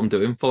what I'm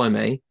doing. Follow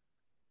me.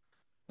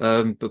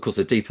 Because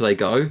the deeper they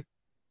go,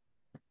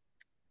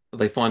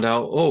 they find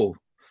out, oh,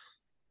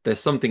 there's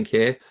something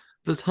here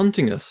that's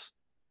hunting us.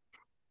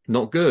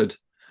 Not good.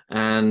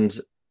 And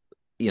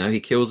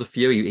he kills a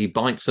few. He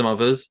bites some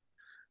others,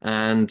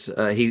 and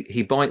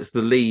he bites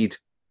the lead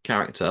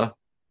character,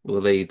 or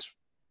the lead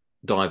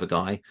diver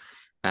guy,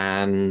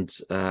 and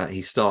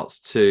he starts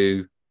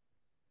to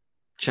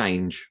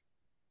change.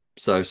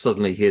 So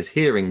suddenly his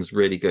hearing's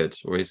really good,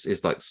 or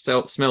his like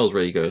smells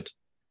really good.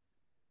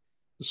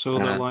 So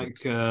they're like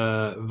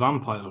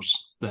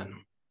vampires then,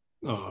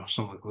 or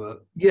something like that.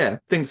 Yeah,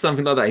 think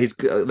something like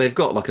that. They've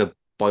got like a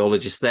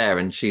biologist there,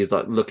 and she's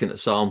like looking at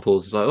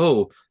samples. It's like,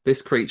 oh,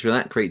 this creature and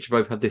that creature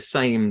both have this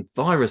same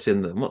virus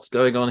in them. What's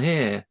going on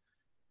here?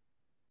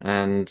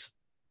 And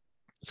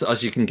so,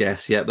 as you can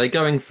guess, yeah, they're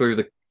going through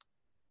the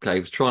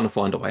caves trying to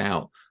find a way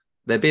out.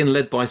 They're being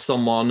led by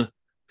someone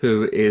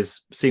who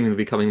is seemingly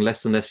becoming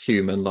less and less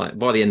human. Like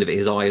by the end of it,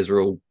 his eyes are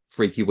all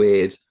freaky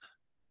weird.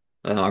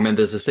 I remember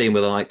there's a scene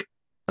where like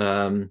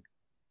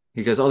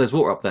he goes, oh, there's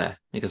water up there.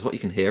 He goes, what, you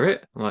can hear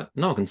it? I'm like,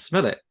 no, I can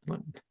smell it.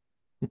 I'm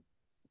like,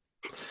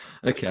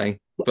 okay.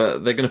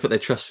 But they're going to put their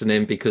trust in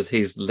him because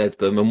he's led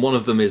them. And one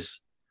of them is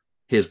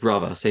his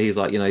brother. So he's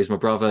like, he's my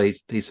brother.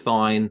 He's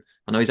fine.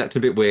 I know he's acting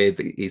a bit weird,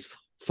 but he's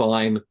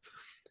fine.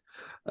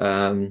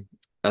 And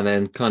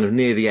then kind of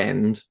near the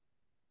end,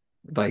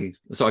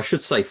 so I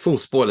should say full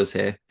spoilers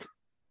here,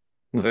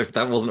 if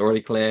that wasn't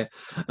already clear.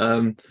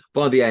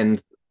 By the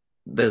end,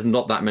 there's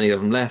not that many of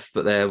them left,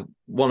 but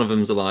one of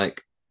them's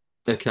like,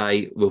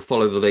 okay, we'll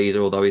follow the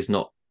leader, although he's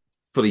not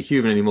fully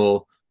human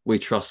anymore. We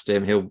trust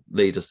him. He'll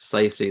lead us to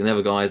safety. And the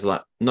other guys are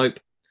like, nope,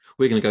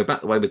 we're going to go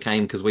back the way we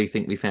came because we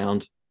think we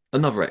found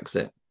another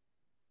exit.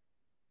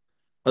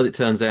 As it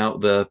turns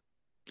out, the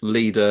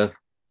leader,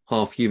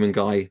 half-human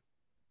guy,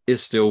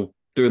 is still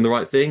doing the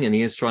right thing, and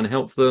he is trying to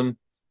help them.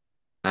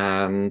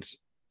 And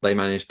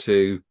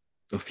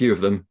a few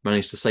of them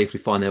managed to safely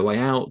find their way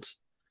out.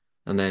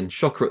 And then,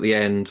 shocker at the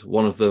end,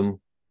 one of them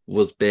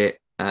was bit,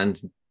 and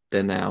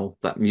they're now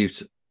that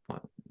mutant,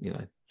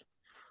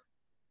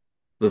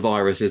 the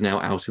virus is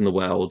now out in the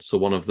world. So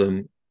one of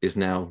them is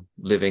now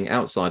living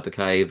outside the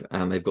cave,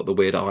 and they've got the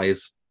weird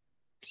eyes.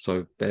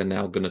 So they're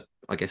now going to,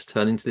 I guess,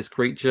 turn into this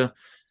creature.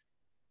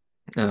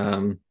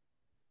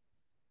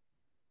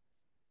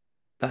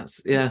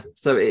 That's yeah.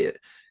 So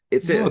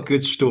it's Not a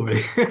good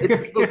story.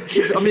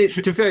 I mean,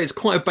 to be fair, it's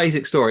quite a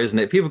basic story, isn't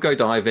it? People go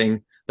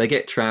diving, they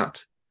get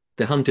trapped,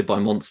 they're hunted by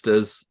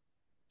monsters.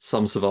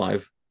 Some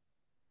survive.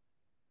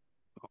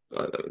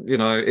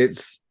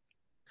 It's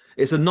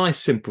a nice,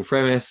 simple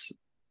premise.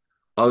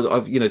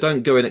 I've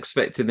don't go in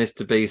expecting this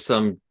to be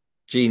some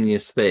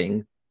genius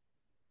thing,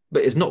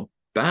 but it's not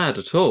bad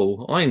at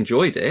all. I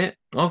enjoyed it.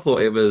 I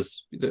thought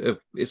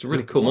it's a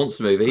really cool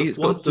monster movie. It's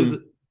got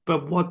some.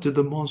 But what do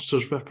the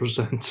monsters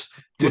represent?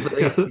 There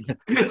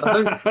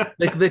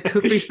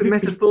could be some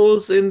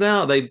metaphors in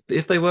there.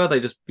 If they were, they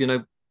just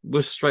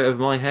were straight over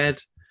my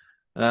head.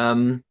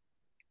 I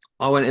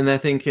went in there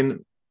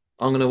thinking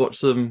I'm going to watch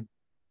some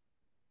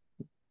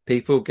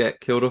people get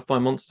killed off by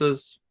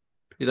monsters.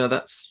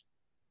 That's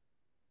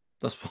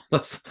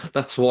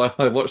why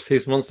I watch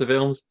these monster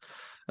films.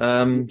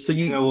 So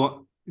you know what?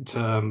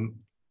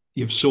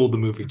 You've sold the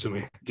movie to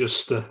me.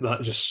 Just that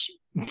just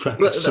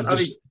premise.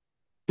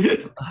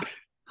 I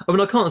mean,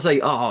 I can't say,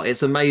 oh,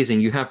 it's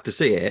amazing, you have to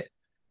see it.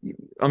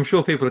 I'm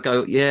sure people will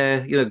go,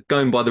 yeah,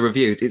 going by the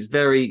reviews, it's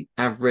very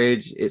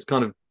average, it's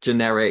kind of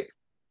generic,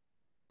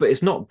 but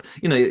it's not,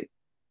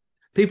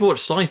 people watch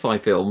sci-fi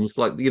films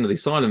like, the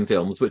Asylum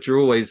films, which are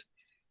always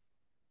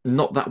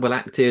not that well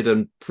acted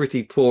and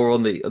pretty poor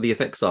on the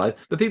effects side,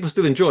 but people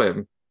still enjoy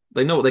them.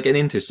 They know what they're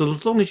getting into. So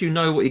as long as you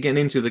know what you're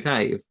getting into the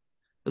cave,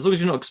 as long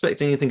as you're not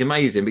expecting anything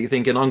amazing, but you're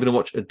thinking, I'm going to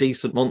watch a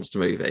decent monster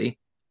movie,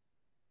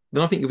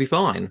 then I think you'll be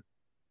fine.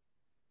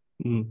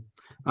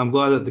 I'm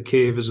glad that The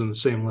Cave is in the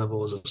same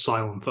level as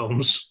Asylum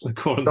films.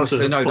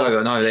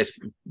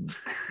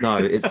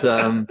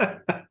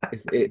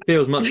 It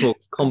feels much more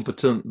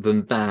competent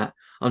than that.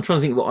 I'm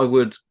trying to think what I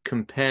would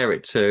compare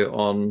it to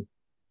on,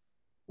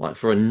 like,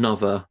 for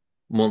another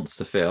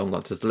monster film,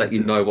 like, just to let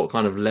you know what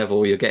kind of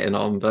level you're getting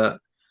on.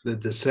 But The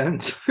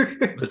Descent. So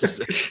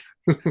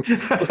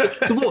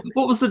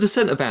what was The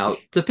Descent about?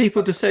 Do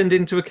people descend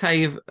into a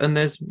cave and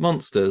there's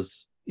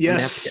monsters?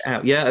 Yes.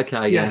 Out? Yeah.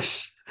 Okay.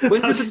 Yes.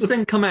 When did The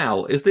Descent come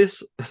out? Was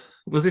this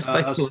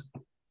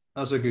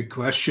that's a good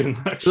question,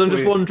 actually. I'm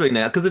just wondering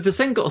now, because The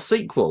Descent got a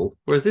sequel,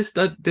 whereas this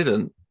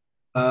didn't.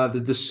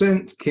 The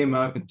Descent came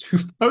out in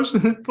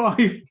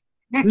 2005.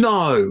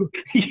 No.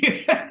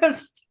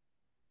 Yes.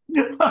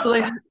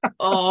 What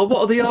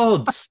are the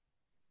odds?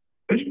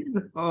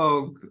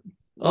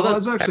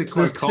 That's actually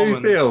quite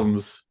common. 2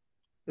 films.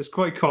 It's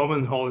quite common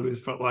in Hollywood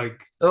for like.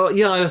 Oh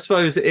yeah, I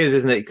suppose it is,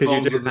 isn't it? Because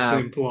you do the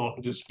have same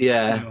plot. Just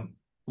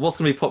What's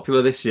going to be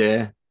popular this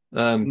year?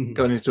 Going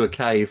into a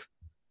cave.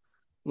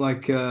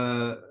 Like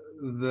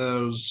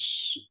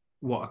there's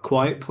A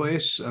Quiet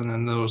Place, and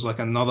then there was like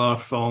another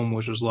film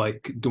which was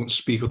like Don't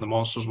Speak or the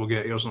Monsters Will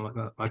Get You or something like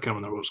that. I can't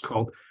remember what it's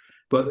called,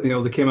 but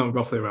they came out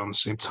roughly around the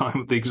same time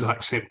with the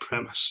exact same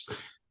premise.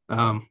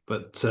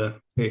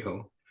 Hey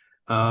ho.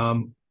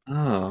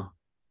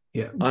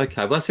 Yeah.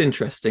 Okay, well, that's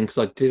interesting because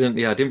I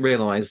didn't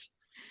realize.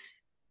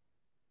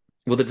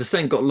 Well, The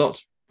Descent got a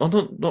lot,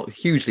 not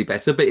hugely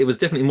better, but it was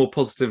definitely more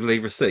positively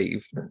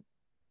received.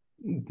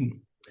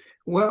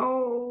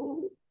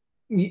 Well,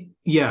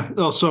 yeah.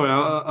 Oh, sorry.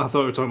 I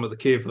thought we were talking about The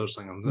Cave. I was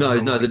thinking. No.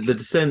 The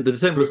Descent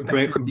was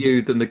better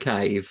reviewed than The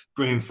Cave.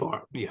 Brain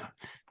fart. Yeah.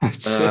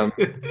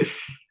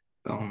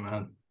 Oh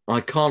man.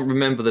 I can't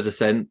remember The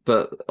Descent,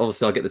 but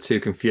obviously I get the two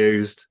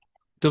confused.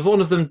 Does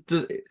one of them,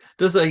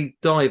 does a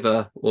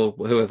diver or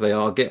whoever they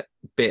are get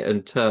bit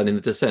and turn in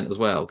The Descent as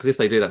well? Because if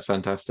they do, that's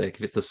fantastic.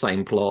 If it's the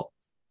same plot.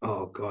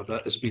 Oh god,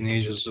 that has been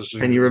ages.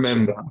 Can you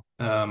remember?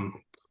 I'm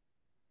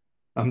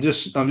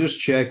just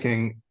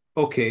checking.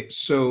 Okay,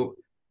 so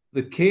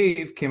The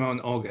Cave came out in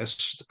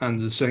August and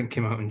The Descent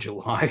came out in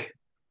July.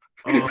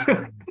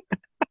 Oh.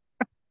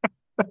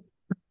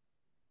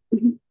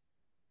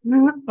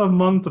 A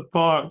month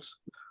apart.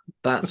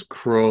 That's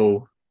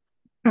cruel.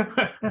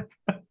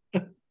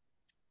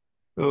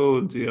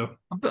 Oh dear.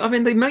 But I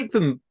mean, they make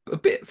them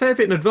fair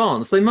bit in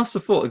advance. They must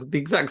have thought at the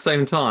exact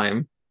same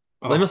time.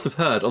 They must have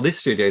heard, this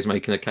studio's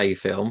making a cave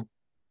film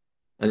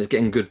and it's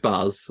getting good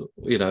buzz.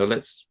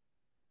 Let's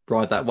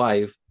ride that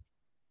wave.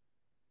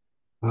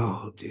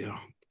 Oh dear.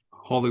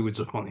 Hollywood's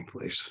a funny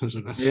place,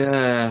 isn't it?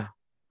 Yeah.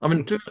 I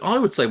mean, I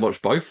would say watch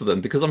both of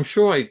them because I'm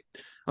sure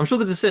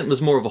The Descent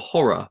was more of a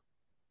horror.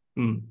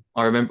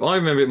 I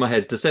remember in my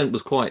head, Descent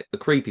was quite a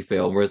creepy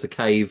film, whereas The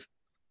Cave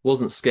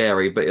wasn't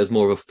scary, but it was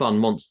more of a fun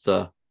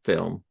monster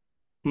film.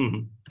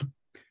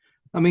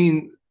 I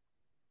mean,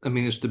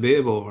 it's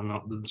debatable or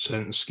not the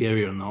Descent is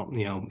scary or not.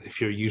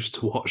 If you're used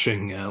to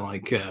watching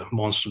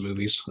monster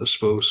movies, I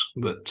suppose.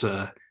 But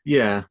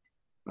yeah,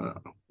 I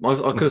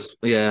could.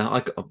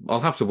 Yeah,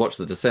 I'll have to watch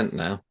The Descent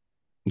now.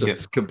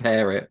 Just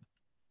compare it.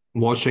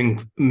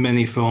 Watching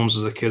many films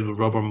as a kid with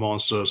rubber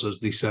monsters has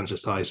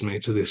desensitized me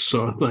to this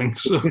sort of thing.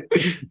 So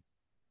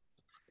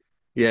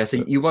yeah, so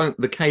you won't.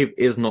 The Cave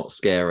is not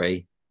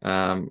scary.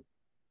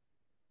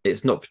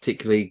 It's not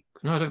particularly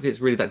no, I don't think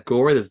it's really that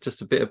gory. There's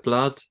just a bit of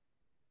blood.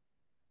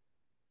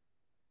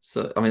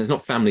 So I mean, it's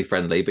not family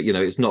friendly, but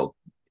it's not.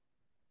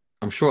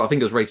 I'm sure. I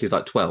think it was rated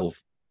like 12.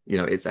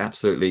 It's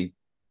absolutely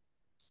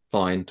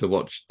fine to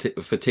watch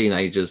for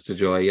teenagers to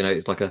enjoy.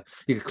 It's like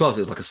you could class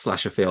it as like a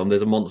slasher film.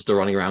 There's a monster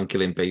running around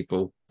killing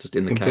people just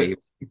in the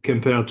caves.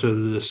 Compared to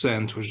The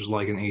Descent, which is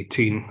like an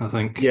 18, I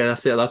think. Yeah,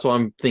 that's it. That's why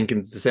I'm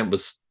thinking Descent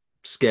was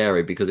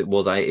scary because it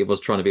was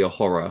trying to be a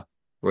horror,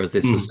 whereas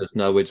this was just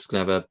no, we're just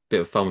gonna have a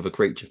bit of fun with a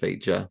creature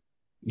feature.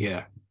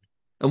 Yeah.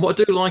 And what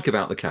I do like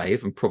about the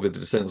cave, and probably the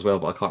Descent as well,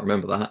 but I can't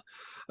remember that,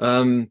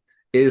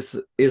 is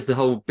the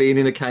whole being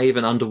in a cave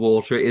and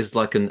underwater. It is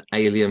like an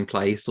alien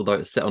place, although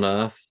it's set on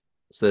Earth.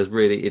 So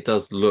it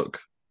does look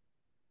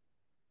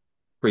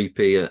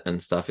creepy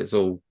and stuff. It's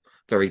all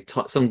very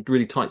tight, some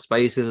really tight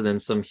spaces, and then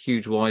some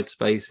huge wide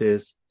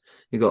spaces.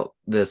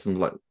 There's some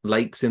like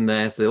lakes in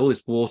there, so all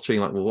this water.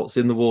 You're like, well, what's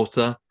in the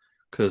water?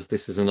 Because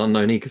this is an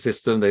unknown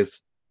ecosystem. There's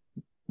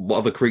what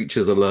other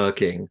creatures are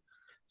lurking.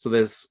 So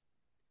I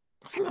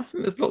think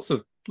there's lots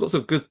of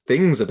good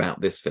things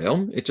about this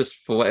film. It just,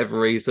 for whatever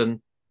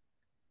reason,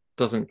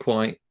 doesn't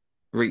quite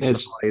reach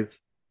the highs.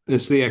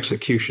 It's the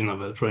execution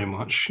of it, pretty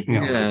much.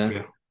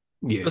 Yeah.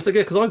 Yeah. That's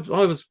again because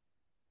I was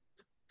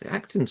the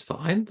acting's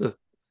fine. The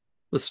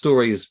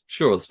story's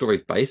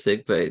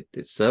basic, but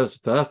it serves a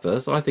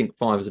purpose. I think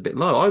 5 is a bit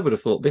low. I would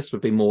have thought this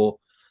would be more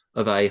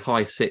of a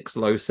high 6,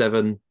 low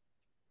 7,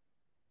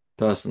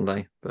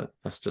 personally, but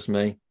that's just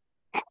me.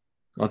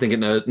 I think it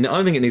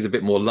needs a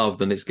bit more love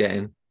than it's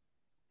getting.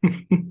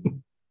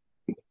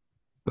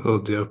 Oh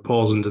dear,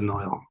 pause in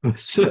denial.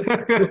 It's No.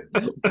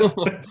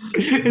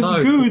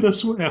 good, I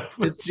swear.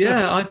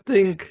 I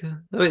think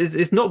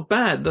it's not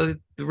bad. The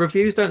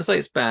reviews don't say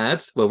it's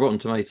bad. Well, Rotten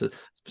Tomatoes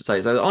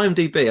say so.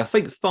 IMDb, I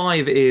think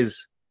 5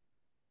 is,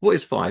 what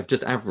is 5?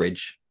 Just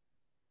average.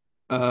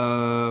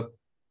 I'm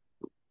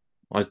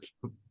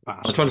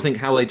trying to think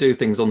how they do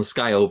things on the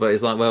scale, but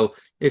it's like, well,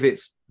 if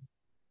it's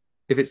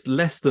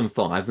less than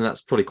 5, then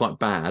that's probably quite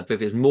bad. But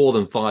if it's more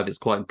than 5, it's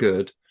quite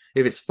good.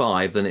 If it's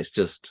 5, then it's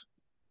just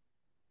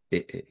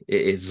it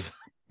is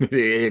it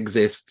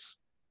exists.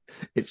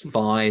 It's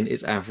fine.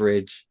 It's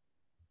average.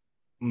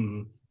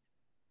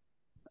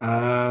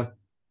 I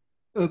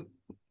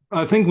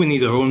think we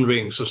need our own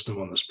rating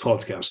system on this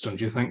podcast, don't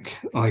you think?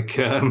 Like,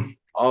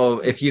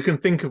 if you can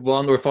think of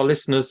one, or if our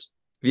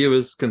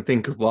viewers can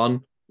think of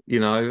one,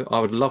 I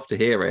would love to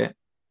hear it.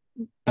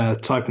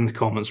 Type in the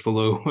comments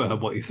below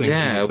what you think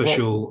the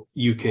official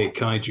UK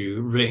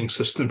kaiju rating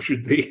system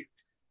should be.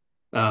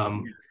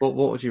 What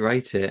would you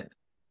rate it?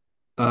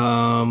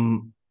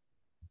 7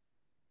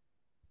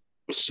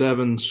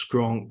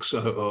 skronks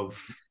out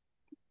of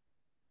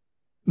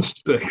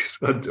 6.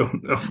 I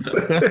don't know.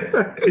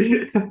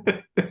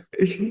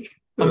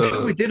 I'm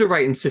sure we did a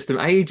rating system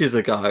ages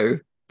ago.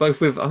 I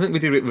think we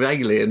did it with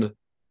Alien.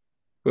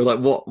 We're like,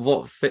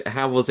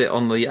 how was it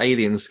on the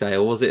Alien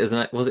scale? Was it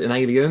an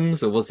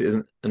Aliens, or was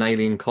it an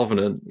Alien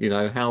Covenant?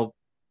 How?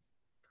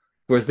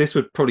 Whereas this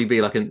would probably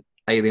be like an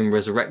Alien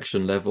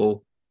Resurrection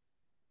level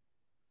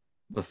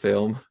of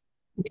film.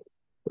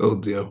 Oh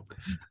dear.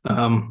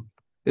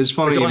 It's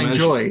funny. Which I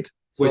enjoyed.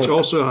 Which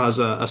also has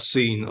a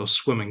scene of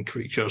swimming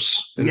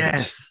creatures.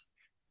 Yes.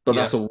 But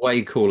that's a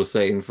way cooler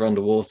scene for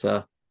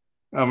underwater.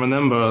 I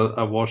remember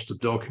I watched a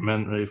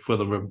documentary where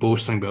they were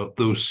boasting about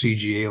those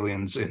CG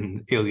aliens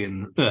in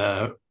Alien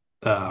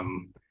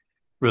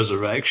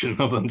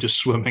Resurrection, of them just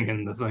swimming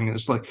in the thing.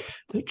 It's like,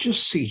 they're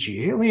just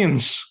CG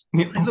aliens.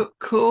 They look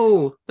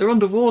cool. They're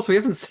underwater. We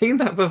haven't seen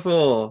that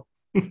before.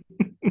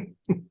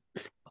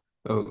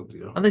 Oh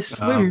dear. And they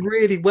swim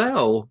really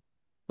well.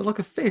 They're like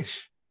a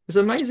fish. It's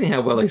amazing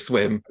how well they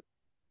swim.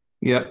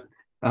 Yeah.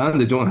 And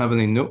they don't have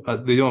they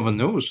don't have a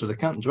nose, so they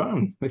can't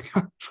drown. They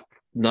can't.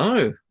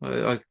 No.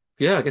 I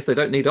guess they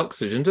don't need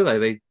oxygen, do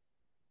they?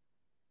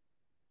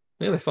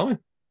 They're fine.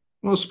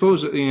 Well, I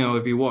suppose, if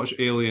you watch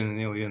Alien and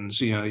Aliens,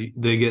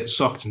 they get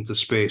sucked into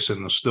space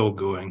and they're still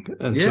going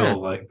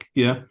until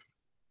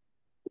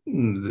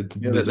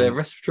their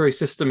respiratory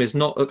system is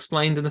not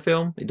explained in the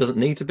film. It doesn't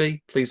need to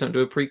be. Please don't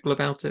do a prequel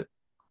about it.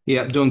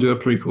 Yeah, don't do a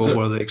prequel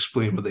where they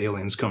explain where the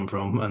aliens come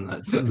from and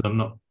that they're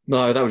not.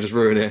 No, that would just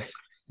ruin it.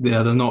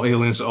 Yeah, they're not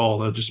aliens at all.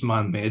 They're just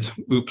man-made.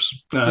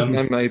 Oops.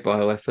 Man-made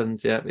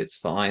bioweapons. Yeah, it's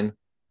fine.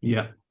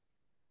 Yeah.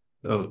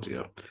 Oh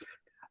dear.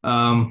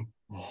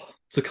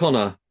 So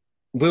Connor,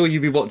 will you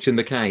be watching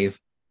The Cave?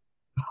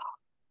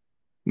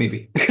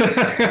 Maybe.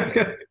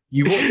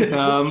 You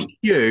watch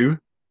you?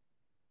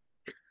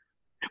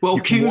 Well,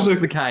 Q's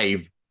The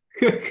Cave.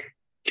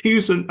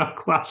 Q's a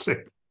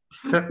classic.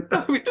 No,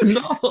 it's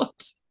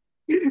not.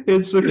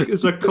 It's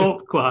a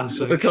cult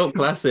classic. A cult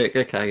classic.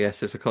 Okay,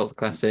 yes, it's a cult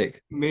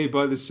classic. Made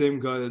by the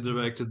same guy that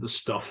directed The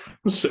Stuff.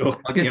 So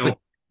I guess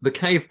the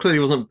Cave clearly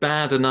wasn't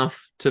bad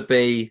enough to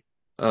be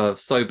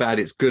so bad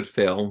it's good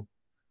film,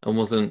 and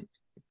wasn't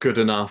good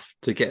enough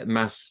to get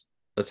mass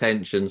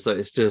attention. So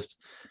it's just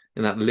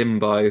in that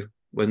limbo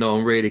where no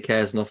one really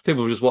cares enough.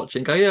 People just watch it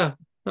and go, yeah,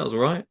 that was all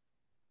right.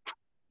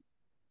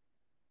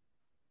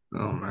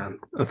 Oh man,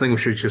 I think we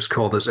should just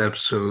call this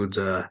episode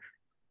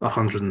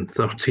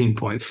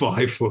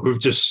 113.5, where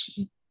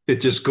it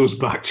just goes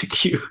back to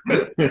Q.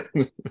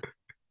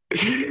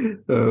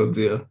 Oh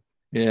dear.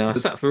 Yeah, I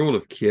sat through all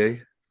of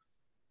Q.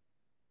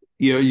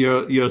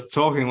 You're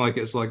talking like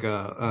it's like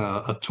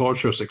a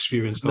torturous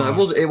experience. No,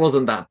 Oh, it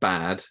wasn't that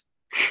bad.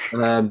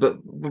 But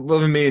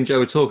when me and Joe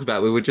were talking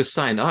about it, we were just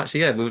saying,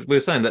 actually, yeah, we were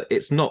saying that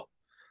it's not.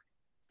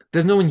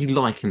 There's no one you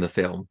like in the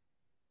film.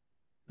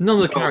 None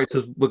of the no,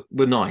 characters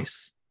were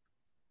nice.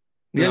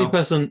 no,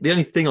 The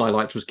only thing I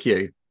liked was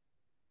Q.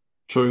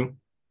 true.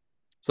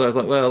 So I was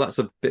like, well, that's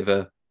a bit of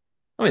a.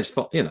 I mean, it's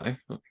fun,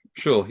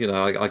 sure,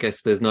 I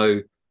guess there's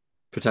no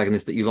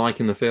protagonist that you like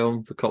in the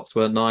film. The cops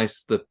weren't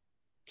nice. The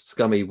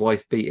scummy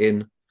wife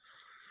beating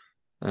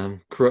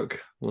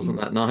crook wasn't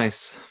that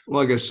nice.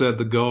 Like I said,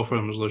 the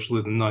girlfriend was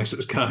literally the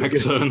nicest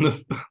character in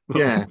the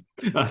Yeah.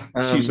 film.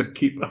 She's a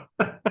keeper.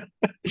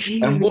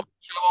 And what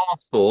Joe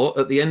asked for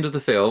at the end of the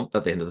film,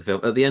 at the end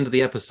of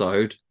the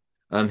episode,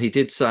 he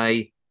did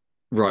say,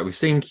 right, we've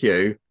seen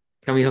Q.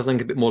 Can we have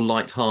something a bit more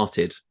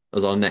light-hearted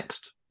as our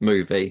next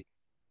movie?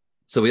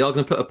 So we are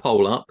going to put a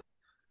poll up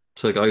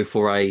to go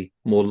for a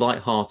more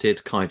light-hearted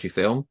kaiju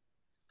film.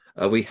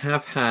 We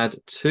have had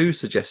 2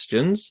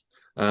 suggestions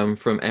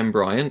from M.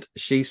 Bryant.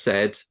 She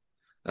said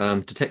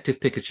Detective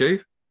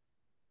Pikachu.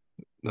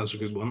 That's a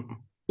good one.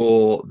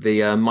 Or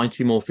the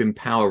Mighty Morphin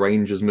Power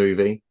Rangers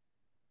movie.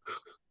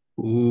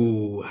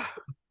 Ooh.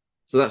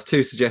 So that's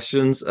 2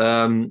 suggestions.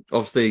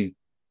 Obviously,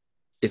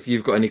 if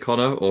you've got any,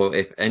 Connor, or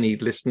if any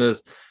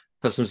listeners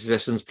have some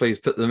suggestions, please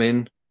put them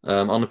in.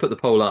 I'm going to put the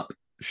poll up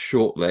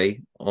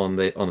shortly on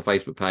the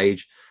Facebook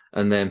page,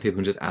 and then people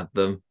can just add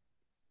them.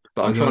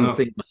 But I'm trying to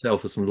think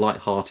myself of some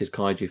light-hearted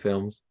kaiju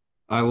films.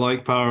 I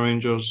like Power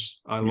Rangers.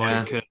 I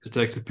like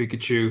Detective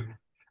Pikachu.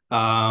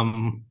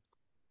 I'll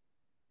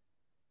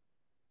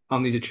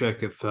need to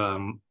check if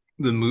the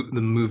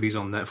movies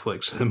on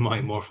Netflix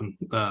Mighty Morphin,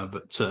 but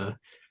it's got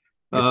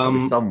to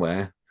be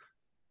somewhere.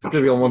 It's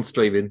going to be on one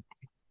streaming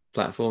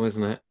platform,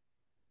 isn't it?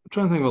 I'm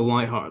trying to think of a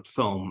light-hearted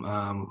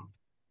film.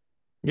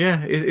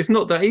 Yeah, it's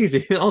not that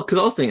easy. Because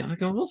I was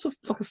thinking, what's a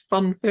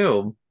fun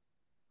film?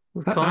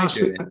 Has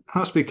to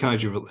be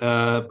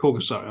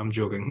kaiju. Sorry, I'm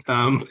joking.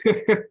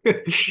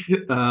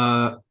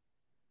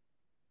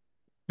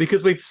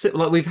 Because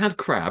we've had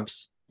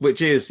Crabs,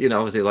 which is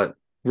obviously like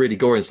really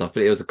gory and stuff,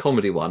 but it was a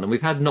comedy one, and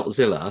we've had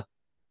Notzilla.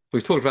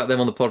 We've talked about them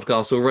on the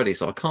podcast already,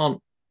 so I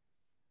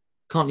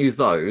can't use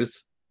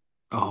those.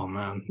 Oh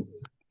man,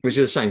 which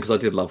is a shame because I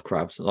did love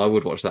Crabs, and I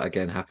would watch that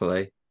again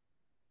happily.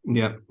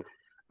 Yeah,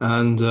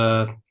 and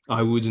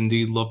I would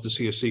indeed love to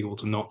see a sequel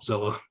to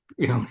Notzilla.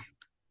 Yeah.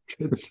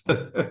 See,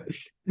 I'll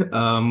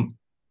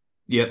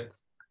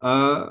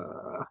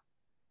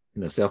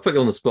put you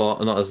on the spot,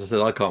 and as I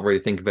said, I can't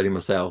really think of any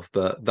myself,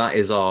 but that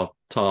is our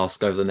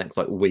task over the next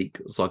week,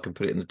 so I can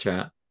put it in the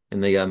chat in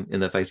the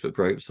Facebook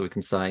group, so we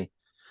can say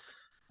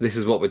this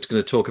is what we're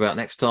going to talk about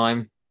next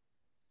time.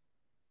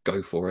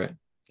 Go for it.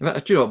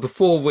 Do you know what,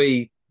 before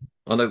I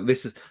know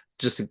this is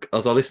just,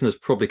 as our listeners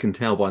probably can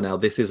tell by now,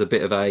 this is a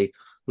bit of a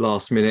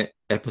last minute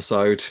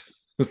episode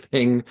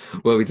thing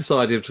where we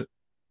decided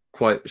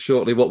quite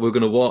shortly what we were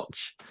going to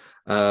watch.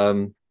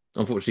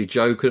 Unfortunately,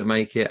 Joe couldn't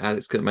make it,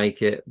 Alex couldn't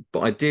make it, but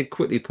I did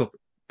quickly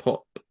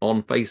pop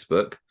on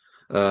Facebook,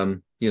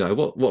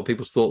 what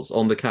people's thoughts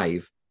on The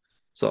Cave.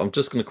 So I'm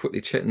just going to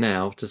quickly check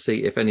now to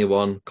see if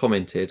anyone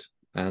commented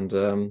and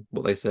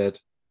what they said.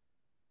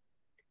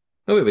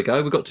 Oh, here we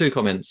go. We've got 2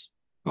 comments.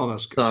 Oh,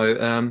 that's good.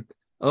 So,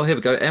 here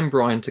we go. M.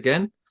 Bryant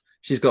again.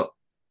 She's got,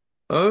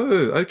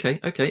 okay.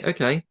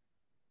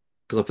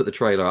 Because I put the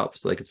trailer up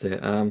so they could see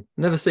it.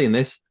 Never seen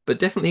this, but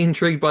definitely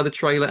intrigued by the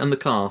trailer and the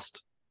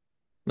cast.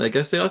 There you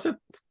go. See, I said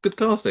good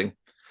casting.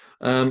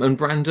 And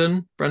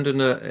Brandon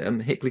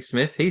Hickley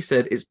Smith, he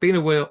said it's been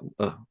a while.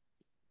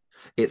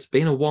 It's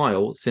been a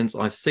while since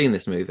I've seen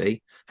this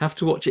movie. Have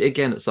to watch it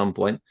again at some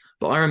point.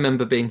 But I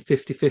remember being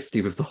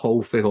 50-50 with the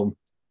whole film.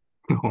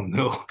 Oh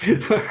no.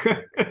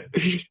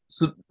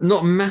 So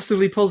not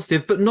massively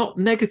positive, but not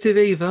negative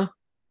either.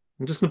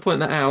 I'm just going to point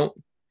that out.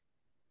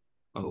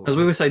 Oh, as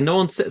we always say, no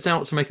one sets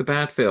out to make a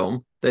bad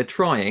film. They're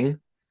trying.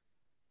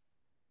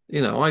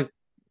 I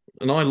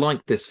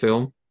liked this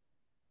film.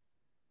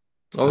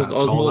 I was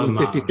more than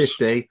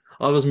 50-50.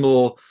 I was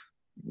more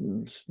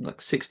like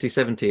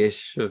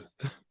 60-70-ish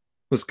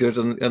was good,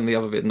 and the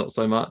other bit not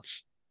so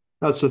much.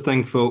 That's the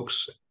thing,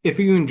 folks. If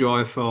you enjoy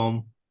a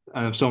film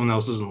and if someone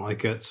else doesn't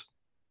like it,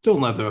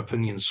 don't let their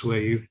opinions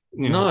sway you.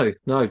 No,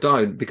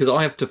 don't, because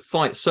I have to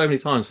fight so many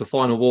times for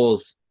Final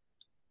Wars.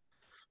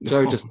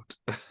 Joe just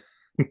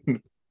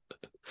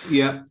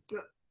yeah.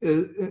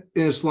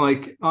 It's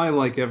like I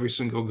like every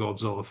single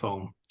Godzilla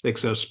film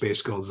except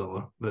Space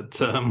Godzilla,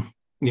 but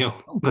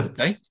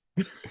okay.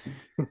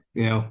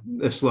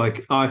 it's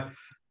like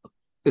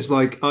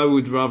I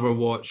would rather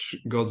watch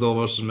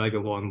Godzilla versus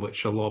Megalon,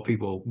 which a lot of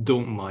people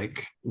don't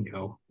like,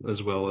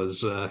 as well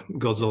as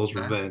Godzilla's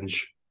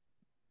Revenge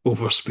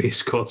over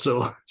Space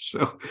Godzilla.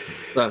 So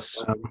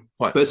that's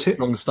quite a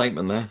strong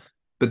statement there.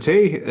 But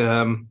hey,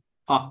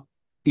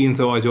 even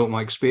though I don't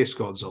like Space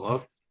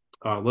Godzilla,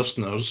 our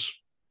listeners,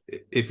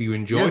 if you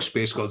enjoy Yeah.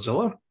 Space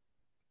Godzilla,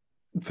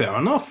 fair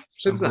enough.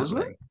 Simple as that.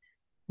 Exactly.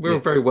 We're Yeah.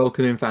 a very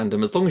welcoming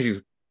fandom. As long as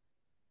you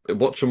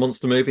watch a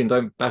monster movie and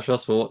don't bash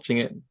us for watching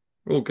it,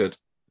 we're all good.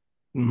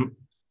 Mhm.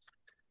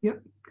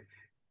 Yep.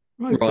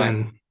 Right Right.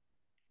 then.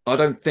 I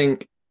don't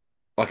think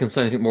I can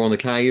say anything more on The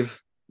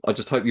Cave. I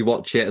just hope you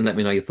watch it and let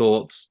me know your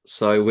thoughts.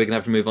 So we're going to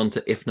have to move on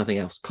to If Nothing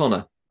Else.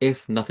 Connor,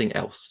 If Nothing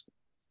Else.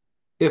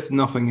 If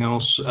nothing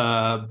else,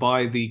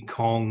 buy the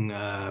Kong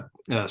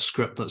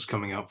script that's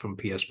coming out from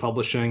PS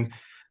Publishing,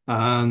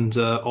 and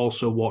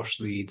also watch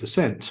The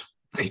Descent.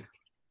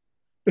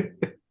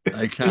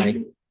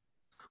 Okay.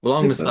 Well,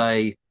 I'm going to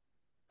say,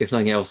 if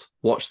nothing else,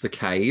 watch The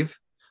Cave.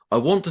 I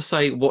want to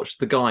say watch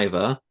The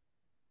Guyver,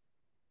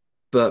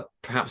 but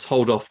perhaps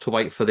hold off to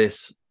wait for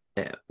this,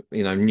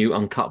 new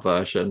uncut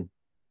version.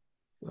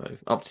 So,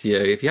 up to you.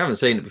 If you haven't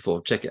seen it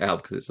before, check it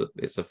out because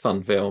it's a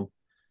fun film.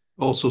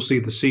 Also see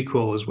the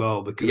sequel as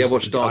well, Yeah, because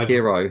watch Dark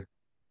Hero.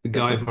 the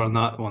Guyver on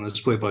that one is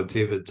played by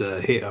David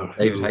Hayter,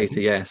 David who, Hayter,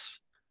 yes.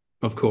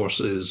 of course,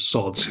 is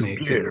Solid Snake.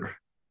 Gear.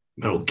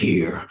 Metal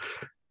Gear.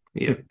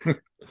 Yeah.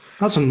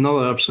 That's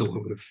another episode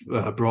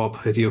with brought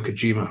up Hideo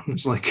Kojima.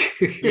 It's like,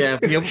 yeah,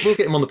 we'll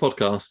get him on the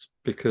podcast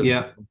because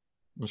yeah,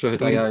 I'm sure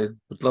Hideo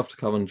would love to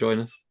come and join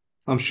us.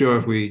 I'm sure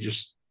if we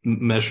just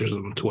measure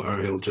him on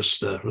Twitter, he'll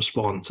just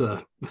respond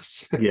to.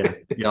 Yeah,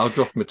 I'll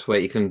drop him a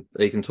tweet.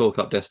 He can talk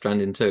up Death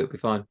Stranding too. It'll be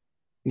fine.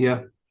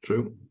 Yeah,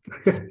 true.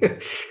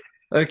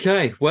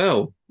 Okay,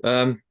 well,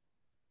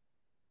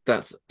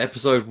 that's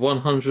episode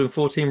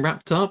 114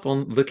 wrapped up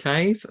on The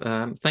Cave.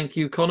 Thank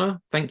you, Connor.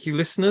 Thank you,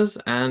 listeners.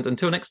 And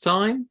until next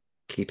time,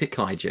 keep it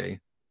kaiju.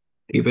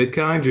 Keep it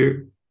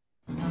kaiju.